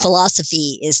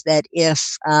philosophy, is that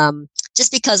if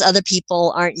just because other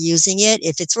people aren't using it,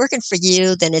 if it's working for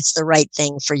you, then it's the right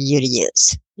thing for you to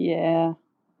use. Yeah,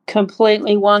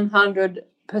 completely 100%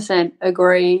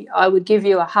 agree. I would give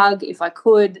you a hug if I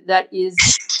could. That is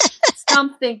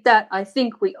something that I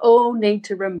think we all need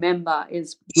to remember,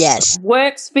 is yes, if it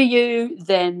works for you,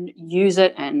 then use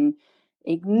it, and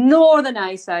ignore the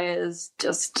naysayers.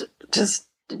 Just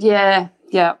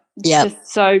It's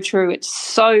just so true. It's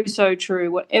so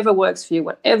true. Whatever works for you,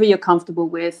 whatever you're comfortable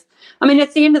with. I mean,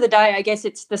 at the end of the day, I guess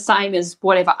it's the same as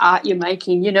whatever art you're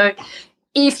making.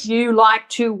 If you like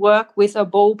to work with a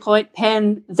ballpoint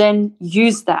pen, then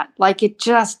use that. Like, it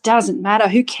just doesn't matter.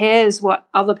 Who cares what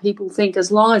other people think,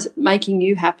 as long as it's making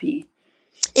you happy?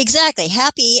 Exactly.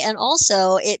 Happy. And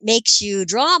also it makes you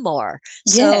draw more.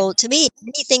 So to me,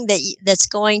 anything that's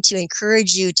going to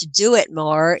encourage you to do it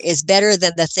more is better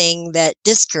than the thing that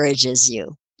discourages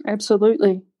you.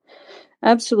 Absolutely.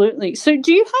 So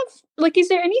do you have, is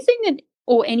there anything that,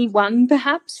 or anyone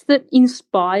perhaps, that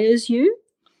inspires you?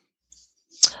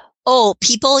 Oh,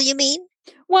 people, you mean?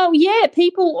 Well, yeah,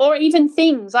 people, or even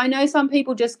things. I know some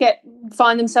people just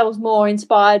find themselves more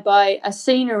inspired by a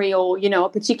scenery, or, a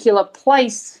particular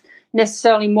place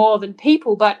necessarily, more than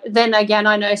people. But then again,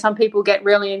 I know some people get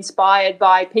really inspired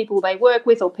by people they work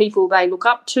with or people they look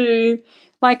up to.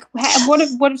 Like,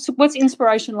 what's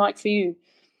inspiration like for you?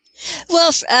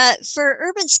 Well, for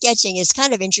urban sketching, it's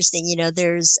kind of interesting.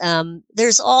 There's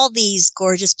all these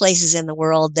gorgeous places in the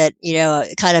world that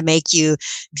kind of make you,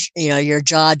 your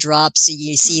jaw drops.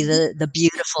 You see the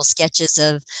beautiful sketches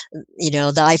of,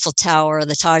 the Eiffel Tower or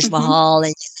the Taj Mahal, and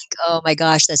you think, oh my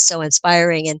gosh, that's so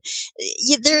inspiring. And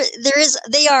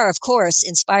they are, of course,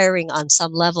 inspiring on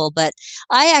some level. But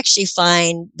I actually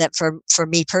find that for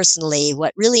me personally,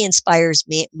 what really inspires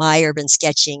me, my urban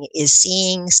sketching, is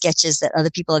seeing sketches that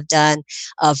other people have done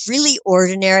of really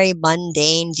ordinary,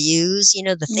 mundane views,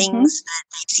 the things that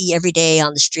they see every day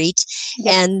on the street.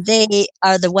 And they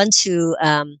are the ones who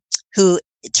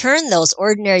turn those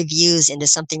ordinary views into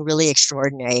something really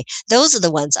extraordinary. Those are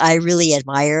the ones I really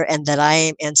admire and that I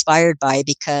am inspired by,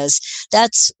 because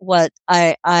that's what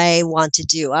I want to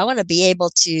do. I want to be able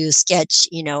to sketch,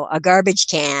 a garbage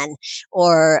can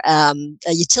or a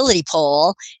utility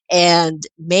pole and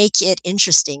make it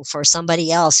interesting for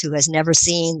somebody else who has never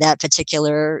seen that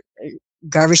particular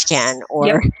garbage can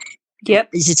or Yep.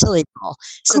 utility pole.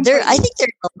 So I think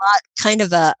there's a lot kind of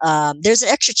there's an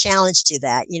extra challenge to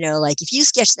that. Like if you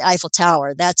sketch the Eiffel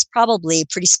Tower, that's probably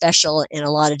pretty special in a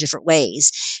lot of different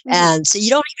ways. Mm-hmm. And so you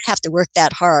don't even have to work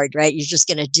that hard, right? You're just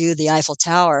going to do the Eiffel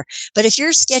Tower. But if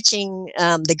you're sketching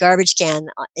the garbage can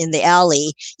in the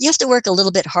alley, you have to work a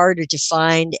little bit harder to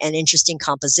find an interesting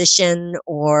composition,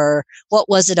 or what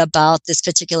was it about this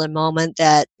particular moment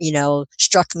that,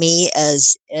 struck me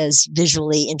as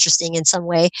visually interesting in some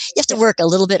way. You have to work a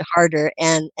little bit harder,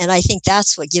 and I think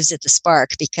that's what gives it the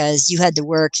spark, because you had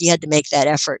to make that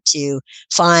effort to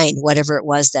find whatever it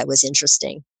was that was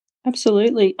interesting.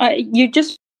 Absolutely. I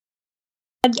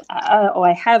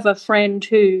have a friend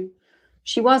who,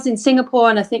 she was in Singapore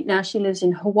and I think now she lives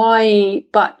in Hawaii,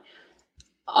 but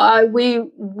we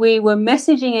were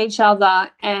messaging each other,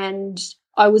 and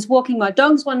I was walking my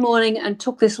dogs one morning and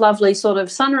took this lovely sort of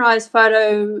sunrise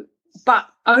photo, but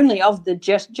only of the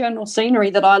just general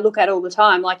scenery that I look at all the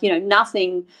time, like,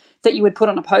 nothing that you would put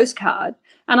on a postcard.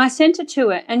 And I sent it to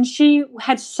her, and she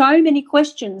had so many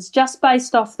questions just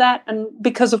based off that. And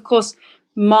because, of course,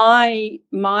 my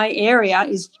area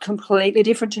is completely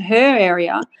different to her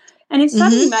area. And it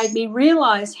suddenly made me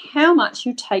realize how much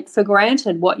you take for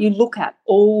granted what you look at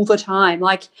all the time.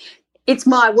 Like, it's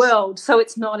my world, so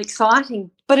it's not exciting,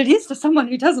 but it is to someone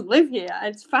who doesn't live here.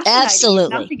 It's fascinating.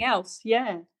 Absolutely. Nothing else.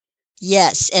 Yeah.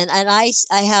 Yes, and I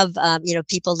have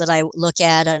people that I look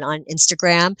at on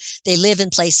Instagram. They live in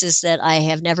places that I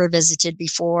have never visited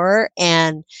before,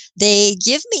 and they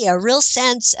give me a real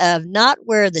sense of not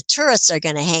where the tourists are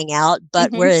going to hang out,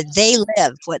 but where they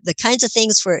live. What the kinds of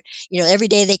things where every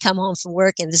day they come home from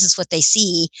work and this is what they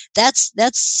see. That's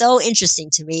so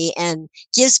interesting to me, and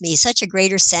gives me such a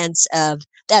greater sense of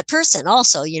that person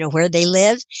also, where they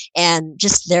live and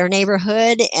just their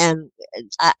neighborhood, and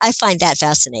I find that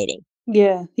fascinating.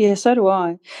 Yeah, so do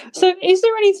I. So is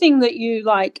there anything that you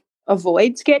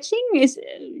avoid sketching? Is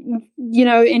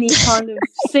any kind of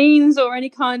scenes or any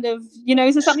kind of,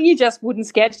 is there something you just wouldn't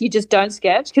sketch? You just don't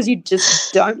sketch because you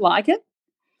just don't like it?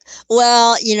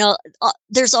 Well,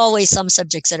 there's always some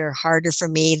subjects that are harder for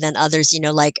me than others,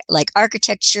 like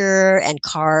architecture and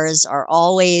cars are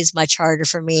always much harder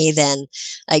for me than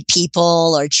like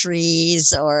people or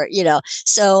trees or,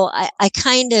 so I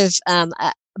kind of,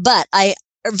 but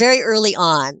very early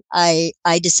on, I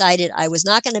decided I was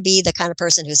not going to be the kind of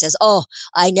person who says, "Oh,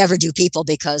 I never do people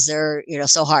because they're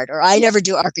so hard," or "I never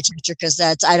do architecture because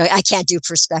I can't do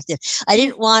perspective." I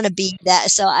didn't want to be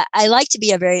that. So I like to be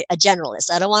a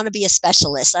generalist. I don't want to be a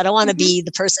specialist. I don't want to be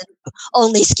the person who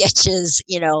only sketches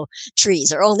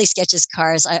trees or only sketches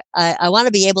cars. I want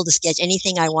to be able to sketch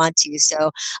anything I want to. So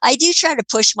I do try to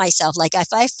push myself. Like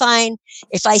if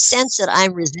I sense that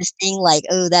I'm resisting, like,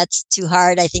 "Oh, that's too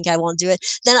hard, I think I won't do it,"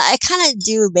 then I kind of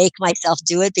do make myself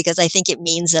do it, because I think it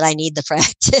means that I need the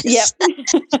practice. Yep.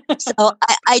 So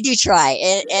I do try,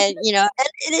 and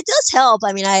it does help.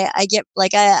 I mean, I get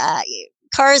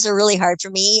cars are really hard for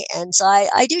me, and so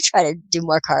I do try to do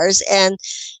more cars. And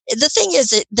the thing is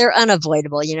that they're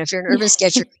unavoidable. If you're an urban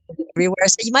sketcher everywhere,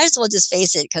 so you might as well just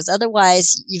face it, because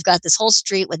otherwise you've got this whole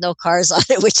street with no cars on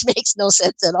it, which makes no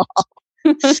sense at all.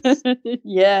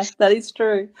 Yeah, that is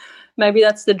true. Maybe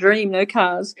that's the dream, no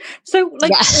cars. So,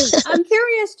 I'm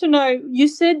curious to know, you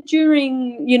said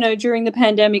during the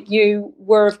pandemic, you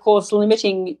were, of course,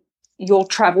 limiting your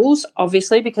travels,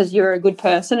 obviously, because you're a good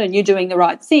person and you're doing the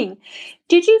right thing.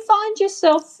 Did you find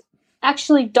yourself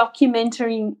actually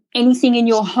documenting anything in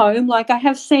your home? Like I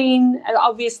have seen,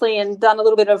 obviously, and done a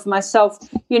little bit of myself,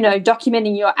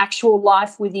 documenting your actual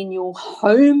life within your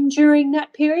home during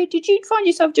that period. Did you find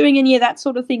yourself doing any of that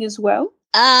sort of thing as well?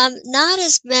 Not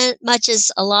as much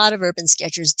as a lot of urban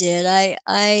sketchers did.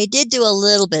 I did do a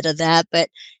little bit of that, but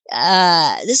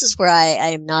this is where I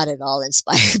am not at all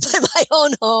inspired by my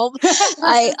own home.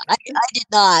 I did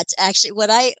not actually. What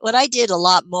I did a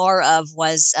lot more of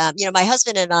was, my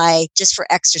husband and I, just for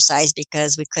exercise,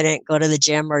 because we couldn't go to the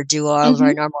gym or do all of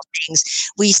our normal things,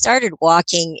 we started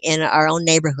walking in our own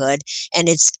neighborhood, and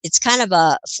it's kind of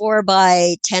a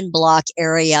 4x10 block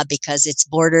area, because it's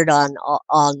bordered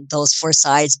on those four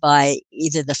sides by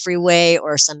either the freeway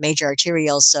or some major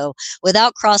arterials. So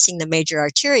without crossing the major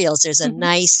arterials, there's a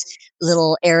nice this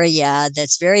little area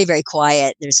that's very, very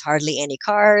quiet. There's hardly any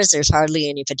cars. There's hardly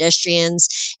any pedestrians.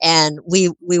 And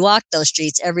we walk those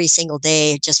streets every single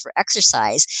day just for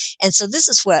exercise. And so this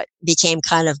is what became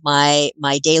kind of my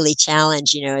daily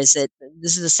challenge, is that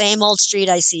this is the same old street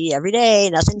I see every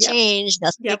day. Nothing changed,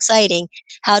 nothing exciting.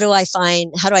 How do I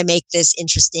make this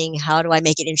interesting? How do I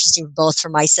make it interesting both for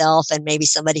myself and maybe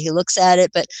somebody who looks at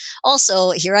it? But also,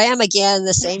 here I am again,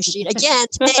 the same street again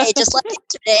today, just like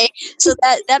today. So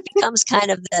that becomes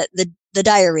kind of the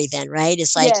diary then, right?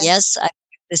 It's like, yes, I did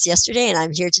this yesterday and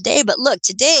I'm here today, but look,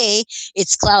 today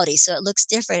it's cloudy, so it looks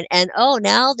different. And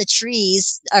now the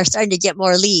trees are starting to get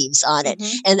more leaves on it.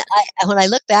 And when I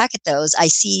look back at those, I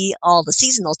see all the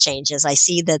seasonal changes. I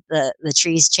see that the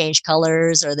trees change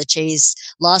colors, or the trees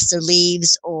lost their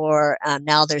leaves, or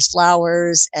now there's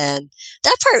flowers. And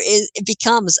that part it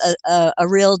becomes a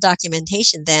real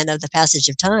documentation then of the passage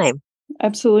of time.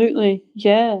 Absolutely.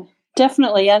 Yeah,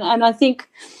 definitely. And I think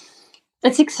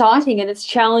it's exciting and it's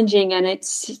challenging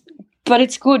but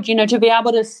it's good, to be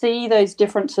able to see those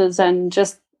differences, and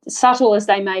just subtle as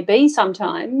they may be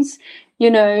sometimes,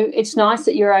 it's nice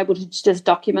that you're able to just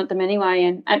document them anyway.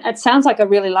 And it sounds like a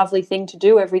really lovely thing to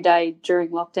do every day during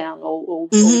lockdown or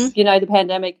the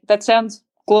pandemic. That sounds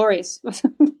glorious.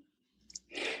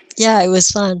 Yeah, it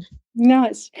was fun.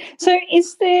 Nice. So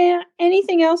is there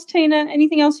anything else, Tina?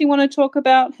 Anything else you want to talk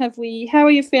about? How are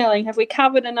you feeling? Have we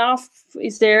covered enough?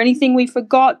 Is there anything we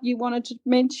forgot you wanted to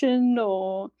mention,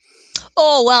 or?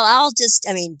 Oh, well,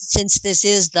 since this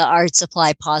is the Art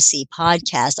Supply Posse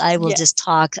podcast, I will just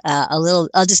talk a little.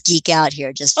 I'll just geek out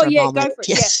here just for a moment. Go for it.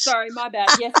 Yes, sorry, my bad.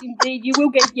 Yes, indeed, you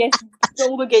will get,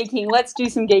 all the geeking. Let's do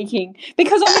some geeking.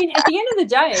 Because, at the end of the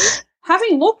day,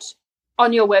 having looked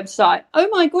on your website, oh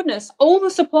my goodness, all the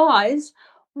supplies,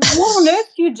 what on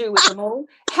earth do you do with them all?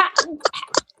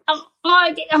 The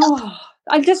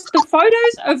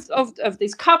photos of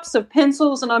these cups of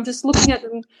pencils, and I'm just looking at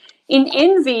them in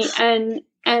envy and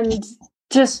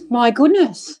just, my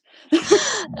goodness.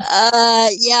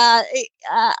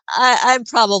 I'm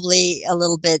probably a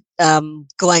little bit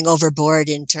going overboard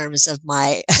in terms of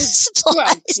my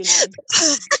supplies.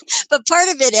 But part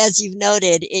of it, as you've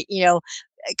noted,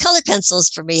 colored pencils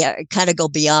for me kind of go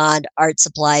beyond art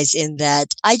supplies in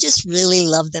that I just really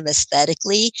love them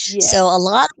aesthetically. Yeah. So a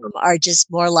lot of them are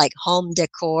just more like home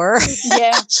decor.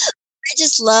 Yeah. I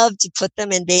just love to put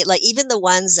them in like even the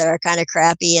ones that are kind of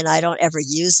crappy and I don't ever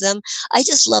use them. I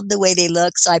just love the way they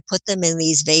look. So I put them in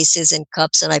these vases and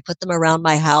cups and I put them around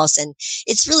my house, and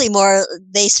it's really more,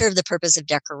 they serve the purpose of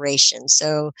decoration.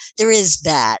 So there is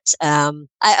that.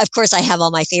 Of course I have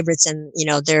all my favorites, and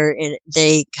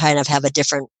they kind of have a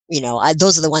different,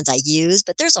 those are the ones I use,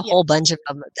 but there's a whole bunch of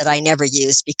them that I never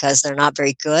use because they're not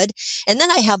very good. And then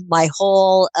I have my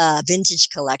whole vintage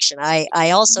collection.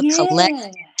 I also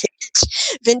collect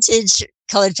vintage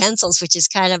colored pencils, which is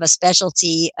kind of a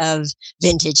specialty of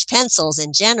vintage pencils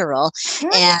in general. How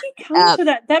did you come to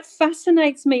that? That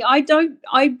fascinates me.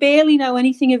 I barely know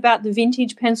anything about the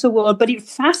vintage pencil world, but it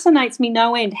fascinates me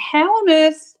no end. How on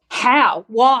earth? How?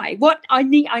 Why? What?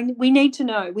 We need to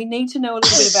know. We need to know a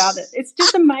little bit about it. It's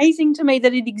just amazing to me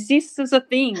that it exists as a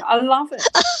thing. I love it.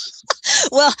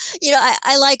 Well,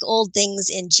 I like old things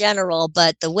in general,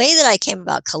 but the way that I came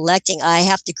about collecting, I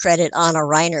have to credit Anna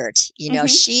Reinert.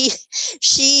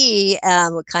 She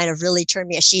kind of really turned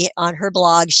me. On her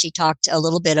blog, she talked a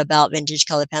little bit about vintage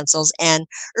colored pencils, and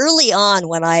early on,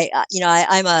 when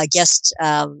I'm a guest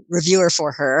reviewer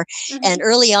for her, and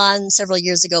early on, several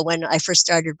years ago, when I first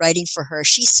started writing for her,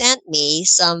 she sent me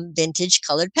some vintage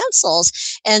colored pencils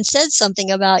and said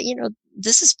something about,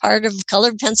 this is part of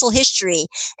colored pencil history.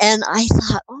 And I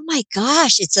thought, oh my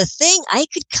gosh, it's a thing. I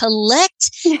could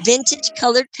collect vintage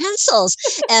colored pencils.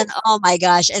 And oh my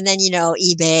gosh. And then,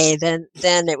 eBay,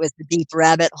 then it was the deep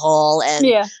rabbit hole. And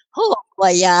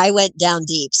I went down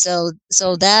deep. So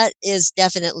that is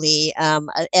definitely, and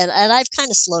I've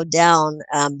kind of slowed down,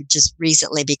 just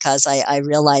recently because I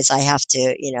realize I have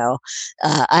to,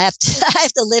 I have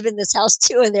to live in this house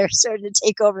too, and they're starting to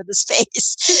take over the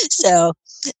space. So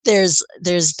there's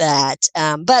that.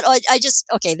 But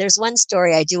there's one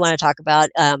story I do want to talk about,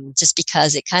 just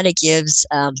because it kind of gives,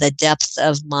 the depth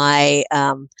of my,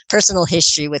 personal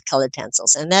history with colored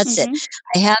pencils. And that's it.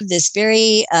 I have this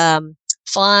very,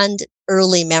 fond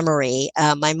early memory.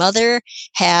 My mother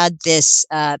had this,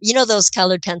 those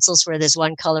colored pencils where there's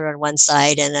one color on one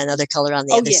side and another color on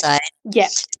the other side. Yeah.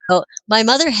 So my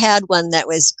mother had one that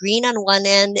was green on one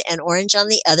end and orange on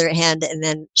the other end, and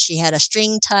then she had a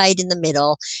string tied in the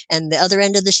middle, and the other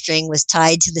end of the string was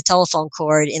tied to the telephone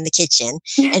cord in the kitchen.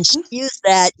 And she used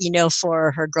that,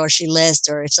 for her grocery list,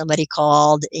 or if somebody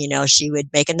called, she would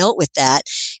make a note with that.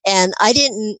 And I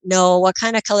didn't know what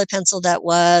kind of colored pencil that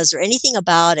was or anything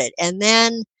about it. And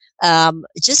then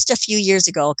just a few years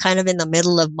ago, kind of in the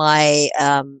middle of my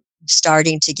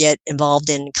starting to get involved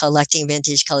in collecting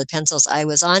vintage colored pencils, I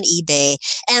was on eBay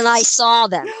and I saw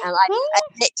them. And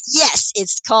yes,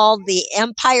 it's called the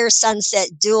Empire Sunset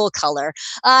Dual Color.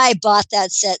 I bought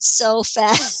that set so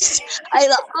fast. I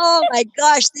thought, oh my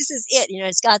gosh, this is it.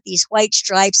 It's got these white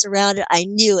stripes around it. I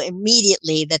knew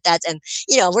immediately and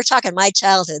we're talking my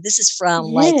childhood. This is from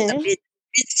like the mid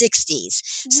 60s.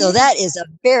 So that is a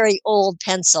very old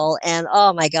pencil. And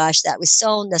oh my gosh, that was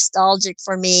so nostalgic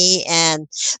for me.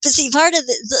 But see, part of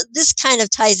this kind of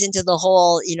ties into the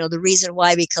whole, the reason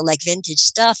why we collect vintage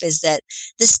stuff is that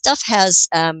this stuff has,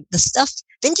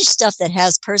 vintage stuff that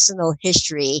has personal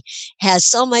history has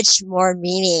so much more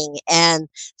meaning, and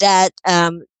that,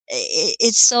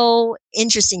 it's so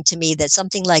interesting to me that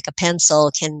something like a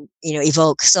pencil can,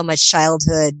 evoke so much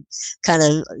childhood, kind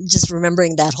of just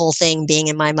remembering that whole thing being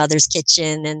in my mother's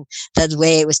kitchen and the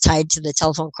way it was tied to the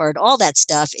telephone cord, all that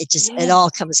stuff. It all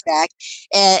comes back.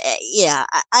 Yeah,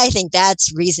 I think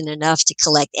that's reason enough to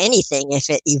collect anything if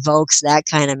it evokes that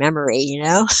kind of memory,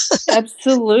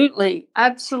 Absolutely.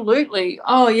 Absolutely.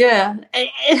 Oh, yeah.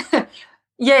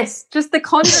 Yes, just the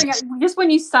conjuring, just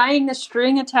when you're saying the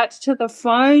string attached to the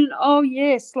phone. Oh,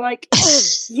 yes, like,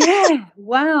 yeah,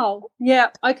 wow. Yeah,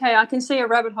 okay, I can see a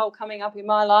rabbit hole coming up in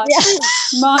my life. Yeah.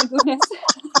 My goodness.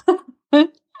 But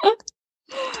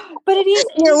it is.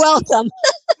 You're welcome.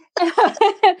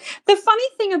 The funny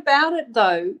thing about it,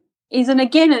 though, is, and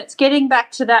again, it's getting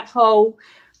back to that whole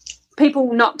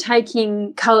people not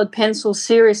taking coloured pencils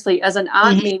seriously as an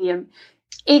art medium.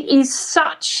 It is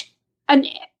such an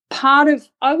part of,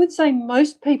 I would say,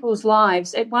 most people's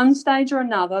lives at one stage or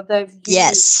another. They've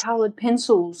used coloured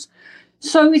pencils.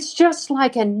 So it's just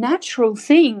like a natural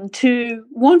thing to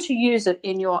want to use it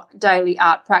in your daily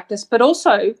art practice, but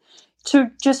also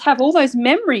to just have all those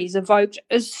memories evoked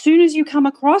as soon as you come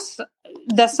across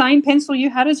the same pencil you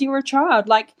had as you were a child.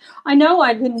 Like, I know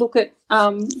I can look at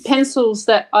pencils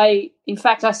that I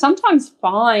sometimes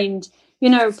find,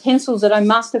 pencils that I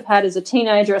must have had as a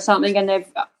teenager or something, and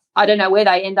I don't know where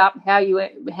they end up, how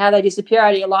they disappear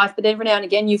out of your life, but every now and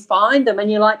again you find them and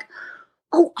you're like,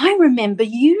 oh, I remember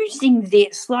using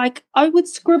this. Like, I would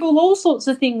scribble all sorts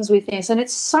of things with this, and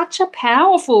it's such a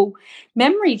powerful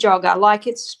memory jogger. Like,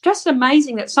 it's just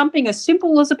amazing that something as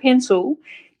simple as a pencil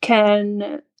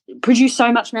can produce so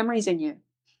much memories in you.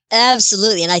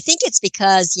 Absolutely. And I think it's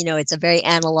because, it's a very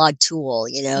analog tool,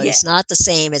 It's not the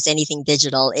same as anything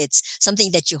digital. It's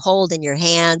something that you hold in your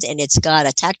hand, and it's got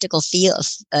a tactical feel,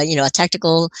 a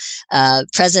tactical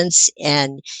presence,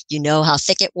 and how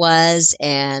thick it was,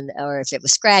 or if it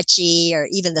was scratchy, or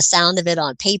even the sound of it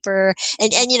on paper.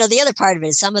 And the other part of it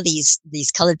is some of these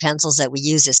colored pencils that we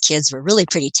use as kids were really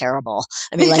pretty terrible.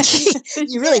 I mean, like,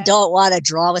 you really don't want to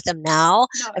draw with them now.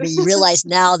 No. I mean, you realize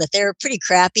now that they're pretty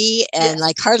crappy and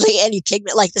like hardly any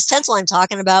pigment. Like this pencil I'm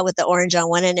talking about with the orange on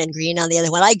one end and green on the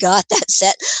other. When I got that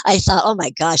set, I thought, oh my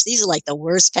gosh, these are like the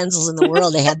worst pencils in the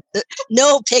world. They had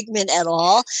no pigment at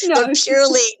all. No. They're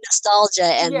purely nostalgia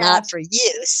and not for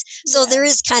use. So there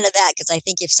is kind of that, because I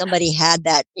think if somebody had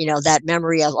that, that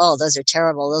memory of, oh, those are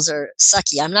terrible, those are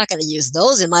sucky, I'm not going to use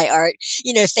those in my art.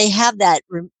 If they have that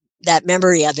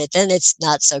memory of it, then it's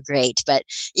not so great. But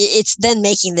it's then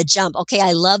making the jump. Okay,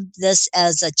 I loved this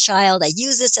as a child. I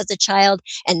used this as a child,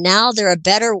 and now there are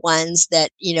better ones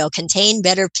that, contain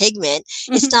better pigment.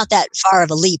 It's not that far of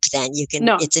a leap then.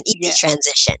 It's an easy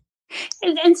transition.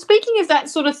 And speaking of that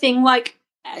sort of thing, like,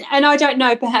 and I don't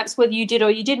know perhaps whether you did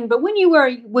or you didn't, but when you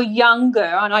were younger,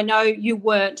 and I know you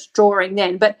weren't drawing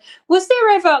then, but was there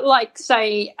ever, like,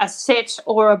 say, a set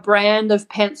or a brand of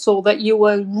pencil that you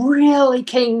were really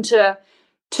keen to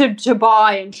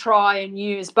buy and try and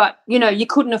use, but, you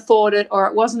couldn't afford it, or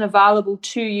it wasn't available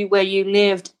to you where you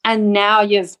lived, and now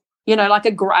you've, like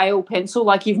a Grail pencil,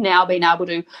 like you've now been able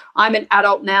to, I'm an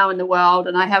adult now in the world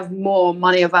and I have more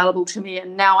money available to me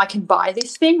and now I can buy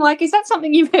this thing? Like, is that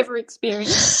something you've ever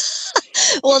experienced?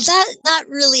 Well, that not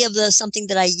really of something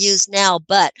that I use now,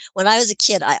 but when I was a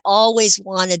kid, I always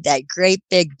wanted that great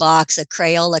big box of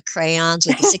Crayola crayons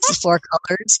with the 64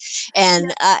 colors,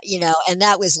 and and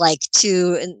that was like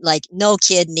no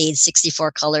kid needs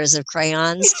 64 colors of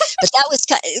crayons,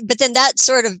 but then that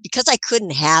sort of, because I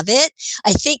couldn't have it,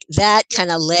 I think that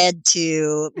kind of led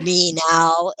to me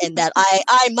now, and that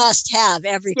I must have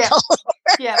every color.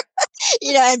 Yeah.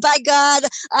 And by God,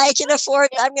 I can afford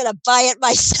it. I'm going to buy it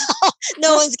myself.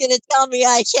 No one's going to tell me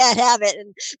I can't have it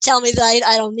and tell me that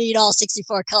I don't need all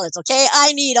 64 colors. Okay.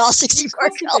 I need all 64 Of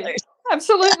course you do. colors.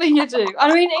 Absolutely, you do.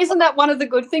 I mean, isn't that one of the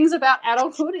good things about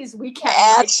adulthood is we can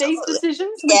make these Absolutely.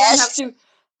 decisions. We don't have to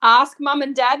ask mum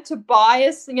and dad to buy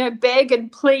us, beg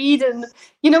and plead and,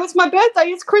 it's my birthday,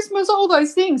 it's Christmas, all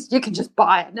those things. You can just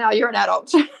buy it. Now you're an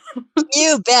adult.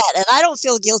 You bet. And I don't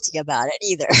feel guilty about it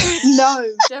either.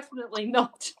 No, definitely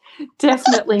not.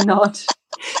 Definitely not.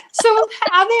 So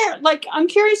I'm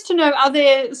curious to know, are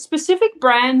there specific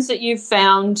brands that you've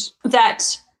found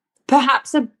that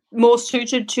perhaps are more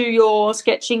suited to your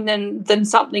sketching than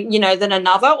something, than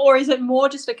another? Or is it more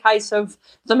just a case of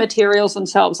the materials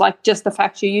themselves, like just the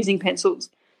fact you're using pencils?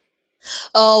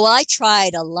 Oh, well, I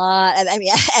tried a lot. I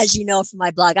mean, as you know from my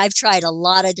blog, I've tried a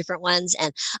lot of different ones,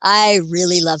 and I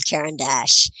really love Caran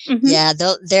d'Ache. Mm-hmm. Yeah,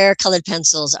 their colored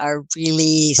pencils are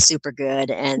really super good,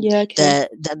 and Yeah, okay.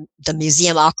 the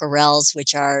museum aquarels,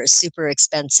 which are super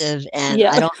expensive, and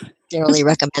I don't necessarily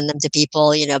recommend them to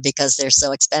people, because they're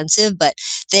so expensive, but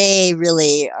they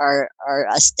really are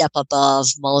a step above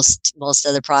most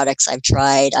other products I've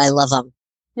tried. I love them.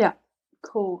 Yeah.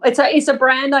 Cool. It's a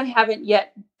brand I haven't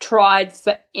yet tried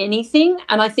for anything,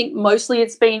 and I think mostly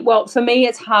it's been, well, for me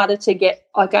it's harder to get.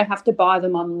 Like, I have to buy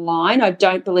them online. I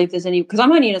don't believe there's any, because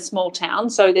I'm only in a small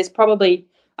town, so there's probably,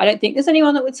 I don't think there's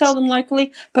anyone that would sell them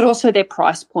locally, but also their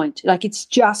price point. Like, it's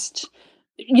just,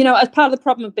 as part of the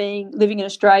problem of living in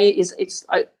Australia is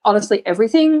honestly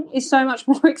everything is so much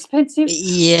more expensive.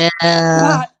 Yeah.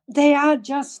 But they are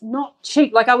just not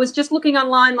cheap. Like, I was just looking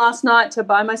online last night to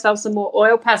buy myself some more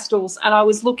oil pastels, and I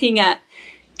was looking at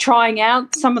trying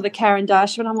out some of the Caran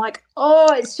d'Ache, and I'm like,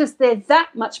 oh, it's just they're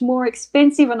that much more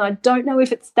expensive, and I don't know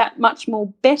if it's that much more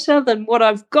better than what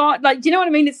I've got. Like, do you know what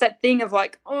I mean? It's that thing of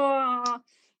like, oh.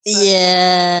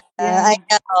 Yeah,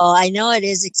 I know it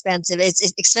is expensive.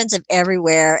 It's expensive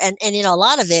everywhere, and a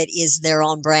lot of it is their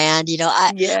own brand.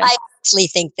 I actually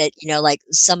think that like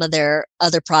some of their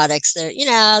other products, they're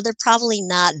probably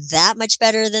not that much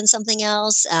better than something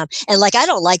else. And like, I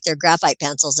don't like their graphite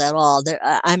pencils at all.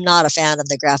 I'm not a fan of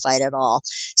the graphite at all.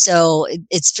 So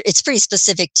it's pretty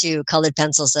specific to colored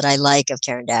pencils that I like of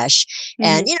Caran d'Ache.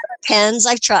 And pens,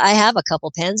 I have a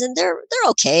couple pens, and they're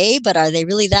okay, but are they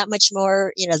really that much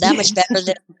more, that much better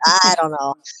than, I don't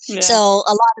know. Yeah. So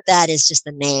a lot of that is just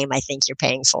the name I think you're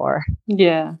paying for.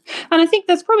 Yeah. And I think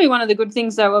that's probably one of the good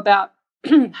things, though, about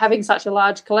having such a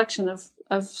large collection of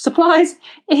supplies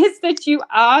is that you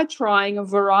are trying a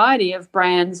variety of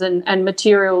brands and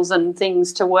materials and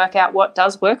things to work out what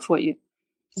does work for you.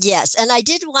 Yes, and I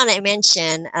did want to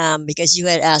mention, because you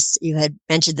had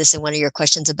mentioned this in one of your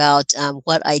questions about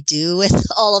what I do with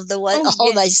all of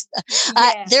my stuff.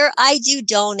 I do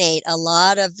donate a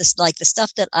lot of this, like the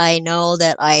stuff that I know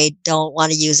that I don't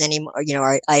want to use anymore,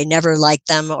 or I never liked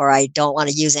them, or I don't want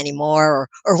to use anymore,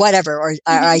 or whatever, or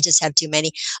I just have too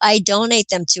many. I donate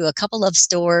them to a couple of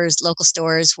local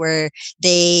stores where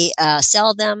they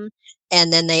sell them.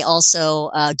 And then they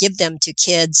also give them to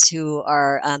kids who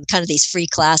are kind of these free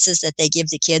classes that they give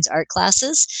to kids, art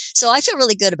classes. So I feel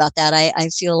really good about that. I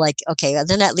feel like, okay,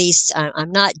 then at least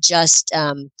I'm not just,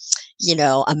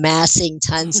 amassing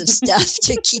tons of stuff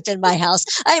to keep in my house.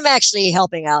 I'm actually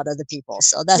helping out other people.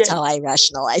 So that's how I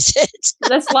rationalize it.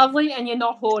 That's lovely. And you're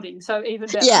not hoarding. So even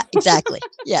better. Yeah, exactly.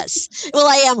 Yes. Well,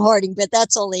 I am hoarding, but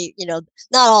that's only, not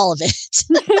all of it.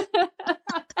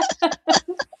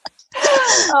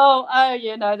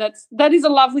 That is a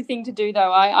lovely thing to do,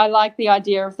 though. I like the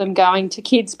idea of them going to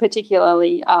kids,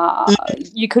 particularly.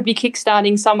 You could be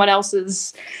kickstarting someone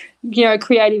else's,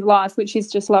 creative life, which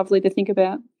is just lovely to think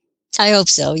about. I hope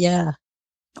so. Yeah.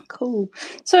 Cool.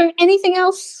 So, anything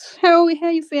else? How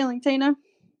are you feeling, Tina?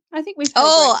 I think we've had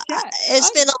a great chat.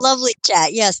 It's been a lovely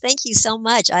chat. Yes, thank you so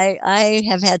much. I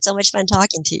have had so much fun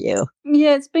talking to you.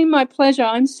 Yeah, it's been my pleasure.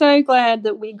 I'm so glad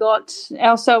that we got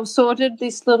ourselves sorted.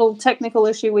 This little technical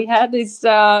issue we had is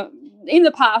in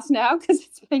the past now, because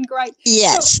it's been great.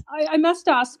 Yes. So I must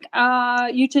ask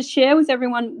you to share with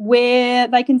everyone where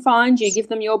they can find you. Give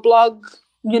them your blog,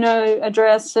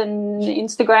 address and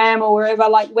Instagram or wherever.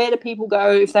 Like, where do people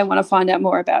go if they want to find out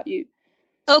more about you?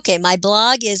 Okay, my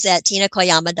blog is at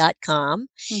tinakoyama.com,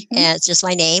 and it's just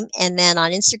my name. And then on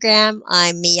Instagram,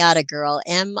 I'm Miata Girl,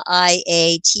 MIATAGRRL.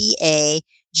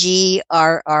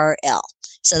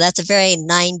 So that's a very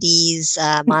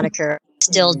 90s moniker.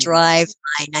 Still drive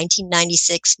my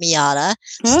 1996 Miata,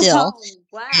 still.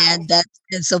 Wow. And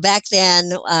so back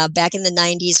then, back in the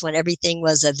 90s, when everything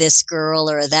was a this girl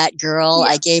or a that girl,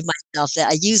 Yeah. I gave myself that.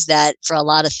 I used that for a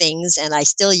lot of things, and I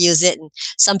still use it. And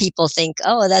some people think,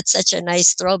 "Oh, that's such a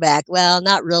nice throwback." Well,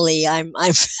 not really. I'm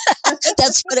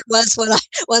that's what it was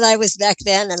when I was back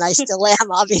then, and I still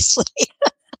am, obviously.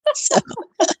 So,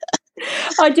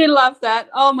 I do love that.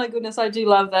 Oh my goodness, I do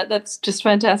love that. That's just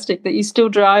fantastic that you still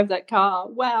drive that car.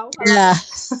 Wow. I love yeah.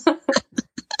 it.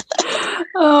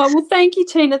 Oh, well, thank you,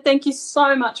 Tina. Thank you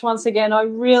so much once again. I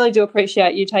really do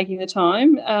appreciate you taking the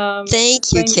time. Thank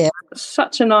It's you, been Kim.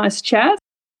 such a nice chat.